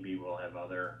CCB will have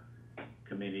other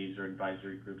committees or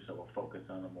advisory groups that will focus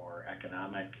on the more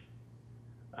economic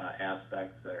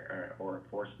aspects or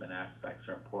enforcement aspects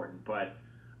are important. But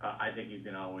I think you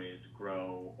can always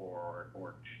grow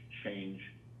or change.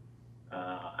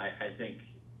 I think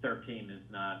 13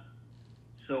 is not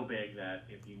so big that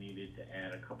if you needed to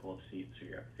add a couple of seats, so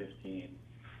you're at 15,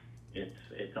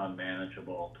 it's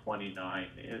unmanageable. 29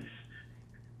 is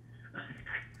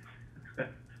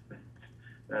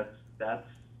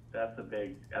that's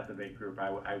a big group.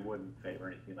 I wouldn't favor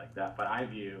anything like that. But I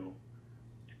view,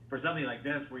 for something like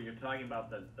this, where you're talking about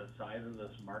the size of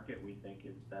this market, we think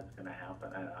that's going to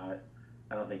happen.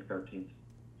 I don't think 13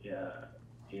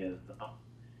 is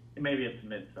maybe it's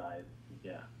mid-size.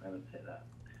 Yeah, I would say that.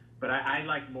 But I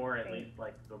like more, at least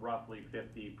like the roughly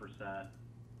 50%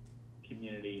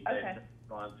 community that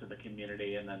responds to the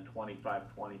community, and then 25,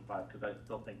 because I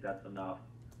still think that's enough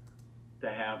to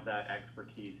have that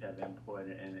expertise, have input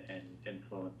and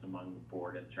influence among the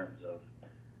board in terms of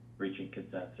reaching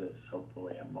consensus,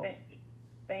 hopefully, on most.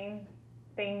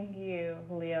 Thank you,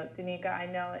 Julio. Danica, I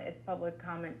know it's public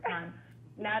comment time.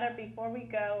 Nada, before we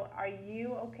go, are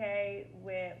you okay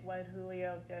with what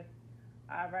Julio just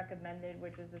recommended,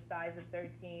 which is a size of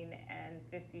 13 and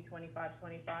 50, 25,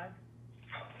 25?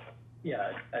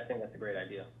 Yeah, I think that's a great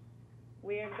idea.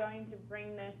 we are going to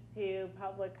bring this to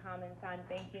public comments on.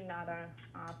 Thank you, Nada,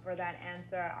 for that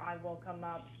answer. I will come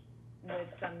up with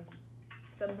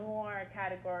some more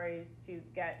categories to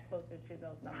get closer to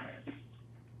those numbers.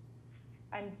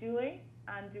 And Julie,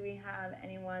 do we have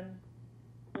anyone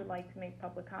who would like to make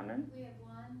public comments? We have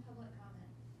one public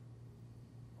comment.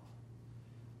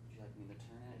 Would you like me to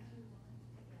turn it? If you want,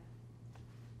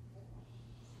 yeah.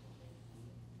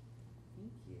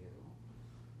 Thank you.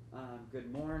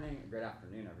 Good morning, good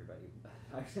afternoon, everybody.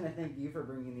 I was gonna thank you for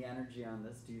bringing the energy on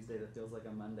this Tuesday that feels like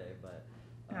a Monday, but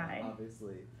Hi.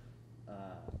 obviously,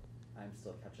 I'm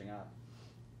still catching up.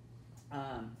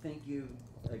 Thank you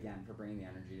again for bringing the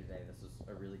energy today. This was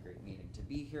a really great meeting to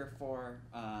be here for.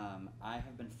 I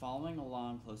have been following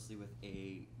along closely with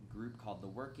a group called the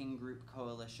Working Group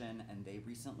Coalition, and they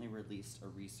recently released a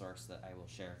resource that I will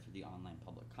share through the online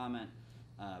public comment,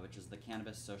 which is the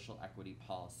Cannabis Social Equity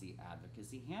Policy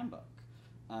Advocacy Handbook.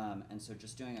 And so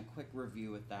just doing a quick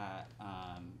review with that,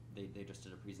 they just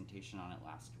did a presentation on it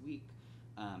last week.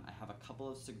 I have a couple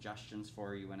of suggestions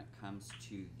for you when it comes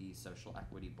to the Social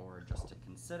Equity Board just to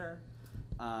consider,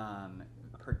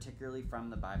 particularly from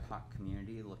the BIPOC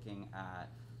community, looking at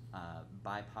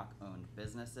BIPOC-owned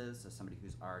businesses, so somebody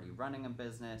who's already running a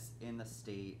business in the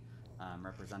state,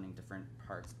 representing different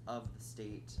parts of the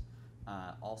state.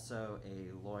 Also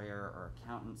a lawyer or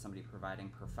accountant, somebody providing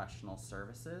professional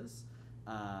services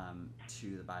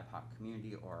to the BIPOC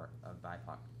community, or a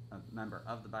member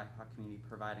of the BIPOC community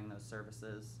providing those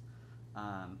services.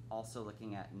 Also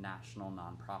looking at national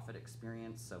nonprofit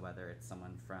experience, so whether it's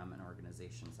someone from an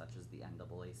organization such as the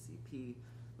NAACP,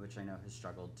 which I know has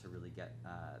struggled to really get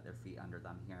their feet under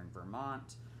them here in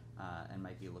Vermont, and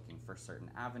might be looking for certain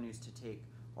avenues to take,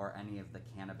 or any of the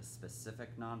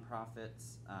cannabis-specific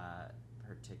nonprofits,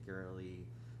 particularly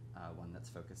one that's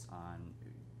focused on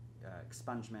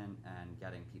expungement and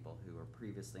getting people who were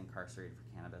previously incarcerated for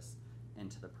cannabis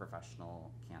into the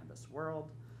professional cannabis world.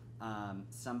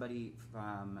 Somebody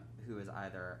who is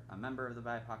either a member of the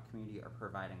BIPOC community or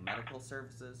providing medical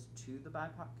services to the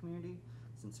BIPOC community,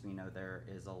 since we know there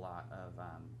is a lot of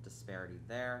disparity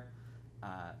there.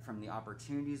 From the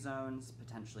opportunity zones,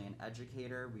 potentially an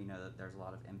educator. We know that there's a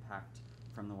lot of impact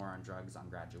from the war on drugs on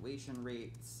graduation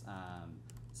rates,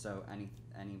 so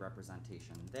any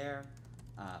representation there.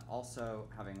 Also,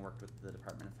 having worked with the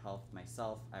Department of Health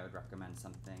myself, I would recommend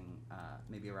something,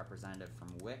 maybe a representative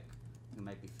from WIC, who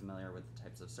might be familiar with the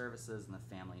types of services and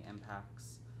the family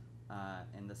impacts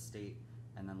in the state.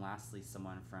 And then lastly,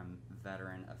 someone from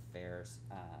Veteran Affairs,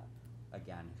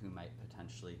 again, who might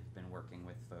potentially have been working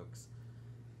with folks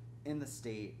in the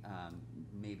state,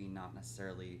 maybe not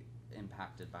necessarily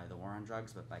impacted by the war on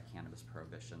drugs, but by cannabis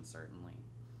prohibition, certainly.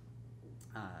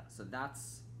 So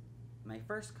that's my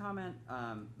first comment.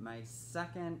 My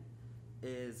second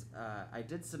is, I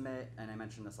did submit, and I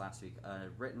mentioned this last week, a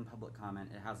written public comment.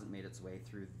 It hasn't made its way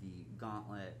through the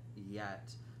gauntlet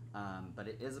yet, but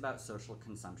it is about social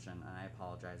consumption, and I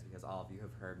apologize because all of you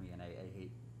have heard me, and I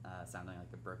hate sounding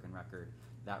like a broken record.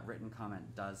 That written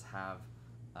comment does have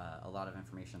a lot of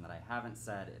information that I haven't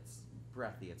said. It's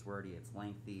breathy, it's wordy, it's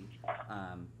lengthy,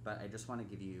 but I just want to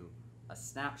give you a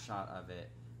snapshot of it,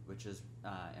 which is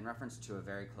in reference to a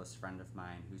very close friend of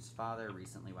mine whose father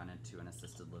recently went into an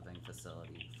assisted living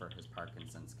facility for his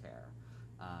Parkinson's care.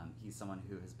 He's someone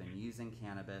who has been using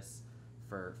cannabis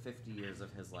for 50 years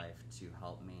of his life to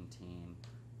help maintain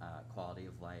quality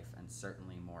of life, and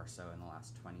certainly more so in the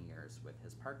last 20 years with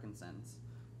his Parkinson's.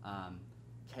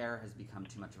 Care has become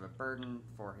too much of a burden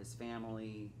for his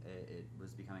family. It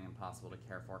was becoming impossible to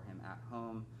care for him at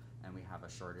home, and we have a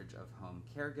shortage of home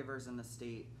caregivers in the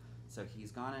state. So he's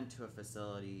gone into a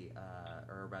facility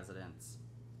or a residence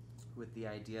with the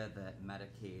idea that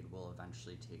Medicaid will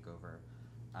eventually take over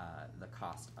the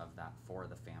cost of that for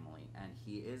the family. And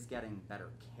he is getting better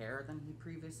care than he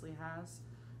previously has,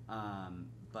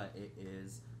 but it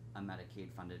is a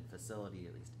Medicaid-funded facility,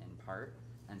 at least in part.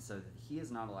 And so he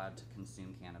is not allowed to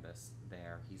consume cannabis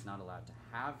there. He's not allowed to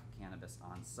have cannabis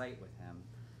on site with him.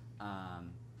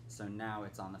 So now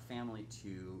it's on the family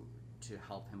to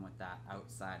help him with that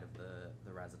outside of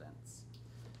the residence.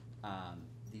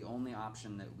 The only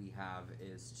option that we have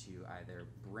is to either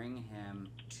bring him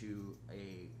to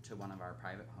one of our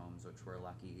private homes, which we're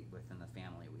lucky within the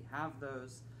family we have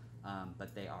those,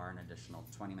 but they are an additional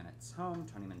 20 minutes home,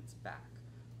 20 minutes back.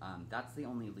 That's the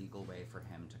only legal way for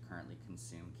him to currently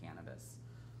consume cannabis.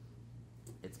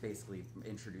 It's basically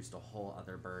introduced a whole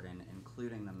other burden,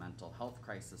 including the mental health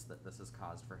crisis that this has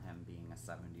caused for him, being a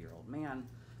 70-year-old man,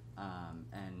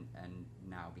 and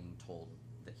now being told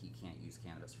that he can't use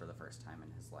cannabis for the first time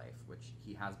in his life, which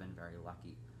he has been very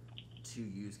lucky to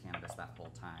use cannabis that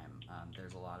whole time.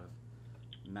 There's a lot of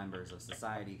members of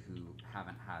society who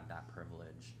haven't had that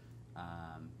privilege.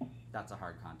 That's a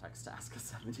hard context to ask a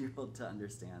 7-year-old to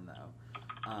understand, though.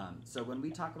 So when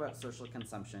we talk about social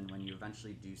consumption, when you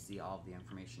eventually do see all of the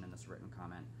information in this written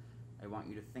comment, I want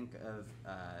you to think of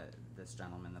this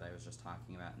gentleman that I was just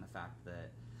talking about, and the fact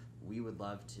that we would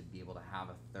love to be able to have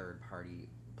a third-party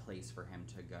place for him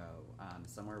to go,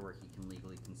 somewhere where he can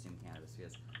legally consume cannabis,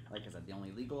 because, like I said, the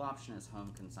only legal option is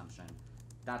home consumption.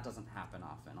 That doesn't happen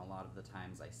often. A lot of the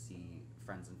times I see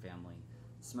friends and family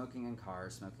smoking in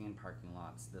cars, smoking in parking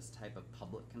lots, this type of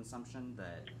public consumption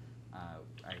that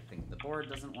I think the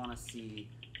board doesn't want to see.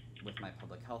 With my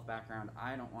public health background,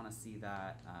 I don't want to see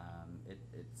that.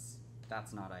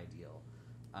 That's not ideal.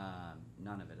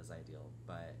 None of it is ideal,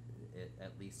 but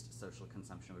at least social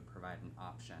consumption would provide an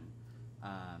option.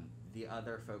 The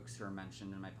other folks who are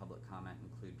mentioned in my public comment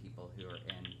include people who are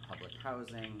in public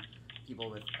housing, people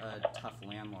with a tough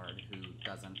landlord who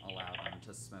doesn't allow them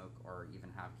to smoke or even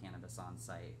have cannabis on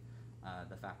site.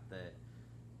 The fact that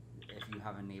if you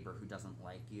have a neighbor who doesn't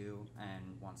like you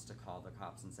and wants to call the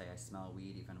cops and say, I smell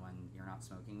weed, even when you're not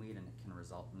smoking weed, and it can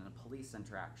result in a police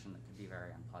interaction that could be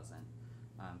very unpleasant.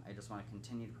 I just want to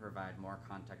continue to provide more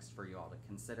context for you all to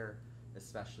consider,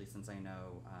 especially since I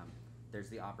know there's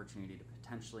the opportunity to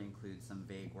potentially include some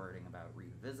vague wording about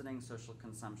revisiting social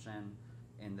consumption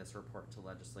in this report to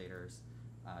legislators,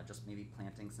 just maybe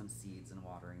planting some seeds and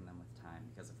watering them with time,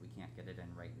 because if we can't get it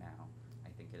in right now, I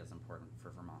think it is important for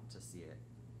Vermont to see it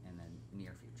in the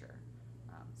near future.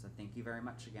 So thank you very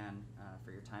much again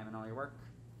for your time and all your work.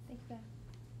 Thanks, Beth.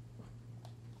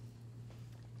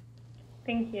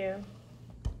 Thank you.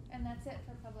 And that's it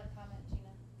for public comment,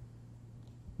 Gina.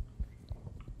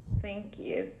 Thank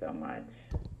you so much.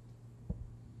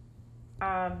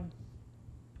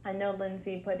 I know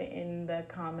Lindsay put in the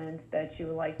comments that she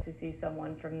would like to see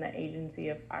someone from the Agency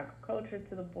of Agriculture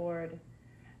to the board,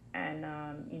 and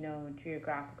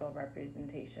geographical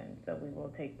representation. So we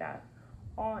will take that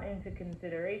all into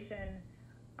consideration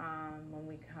when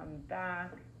we come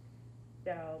back.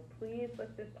 So please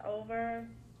look this over.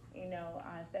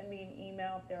 Send me an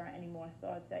email if there are any more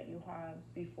thoughts that you have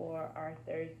before our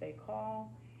Thursday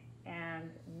call. And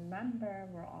remember,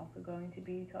 we're also going to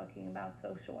be talking about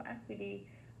social equity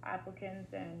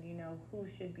applicants and, who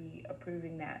should be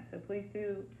approving that. So please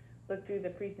do look through the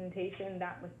presentation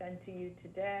that was sent to you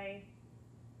today,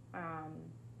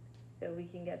 so we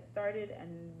can get started,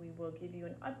 and we will give you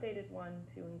an updated one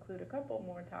to include a couple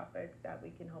more topics that we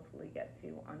can hopefully get to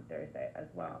on Thursday as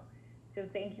well. So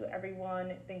thank you,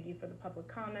 everyone. Thank you for the public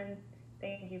comments.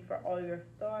 Thank you for all your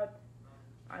thoughts.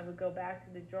 I would go back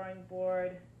to the drawing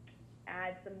board,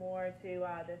 add some more to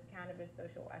this Cannabis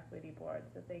Social Equity Board.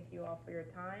 So thank you all for your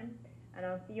time, and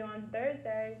I'll see you on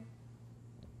Thursday.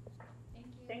 Thank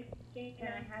you. Thanks, Jean. Can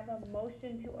I have a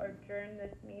motion to adjourn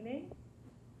this meeting?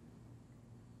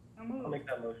 I'll make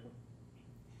that motion.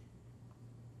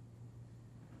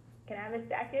 Can I have a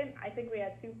second? I think we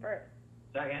had two first.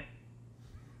 Second.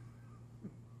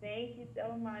 Thank you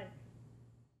so much.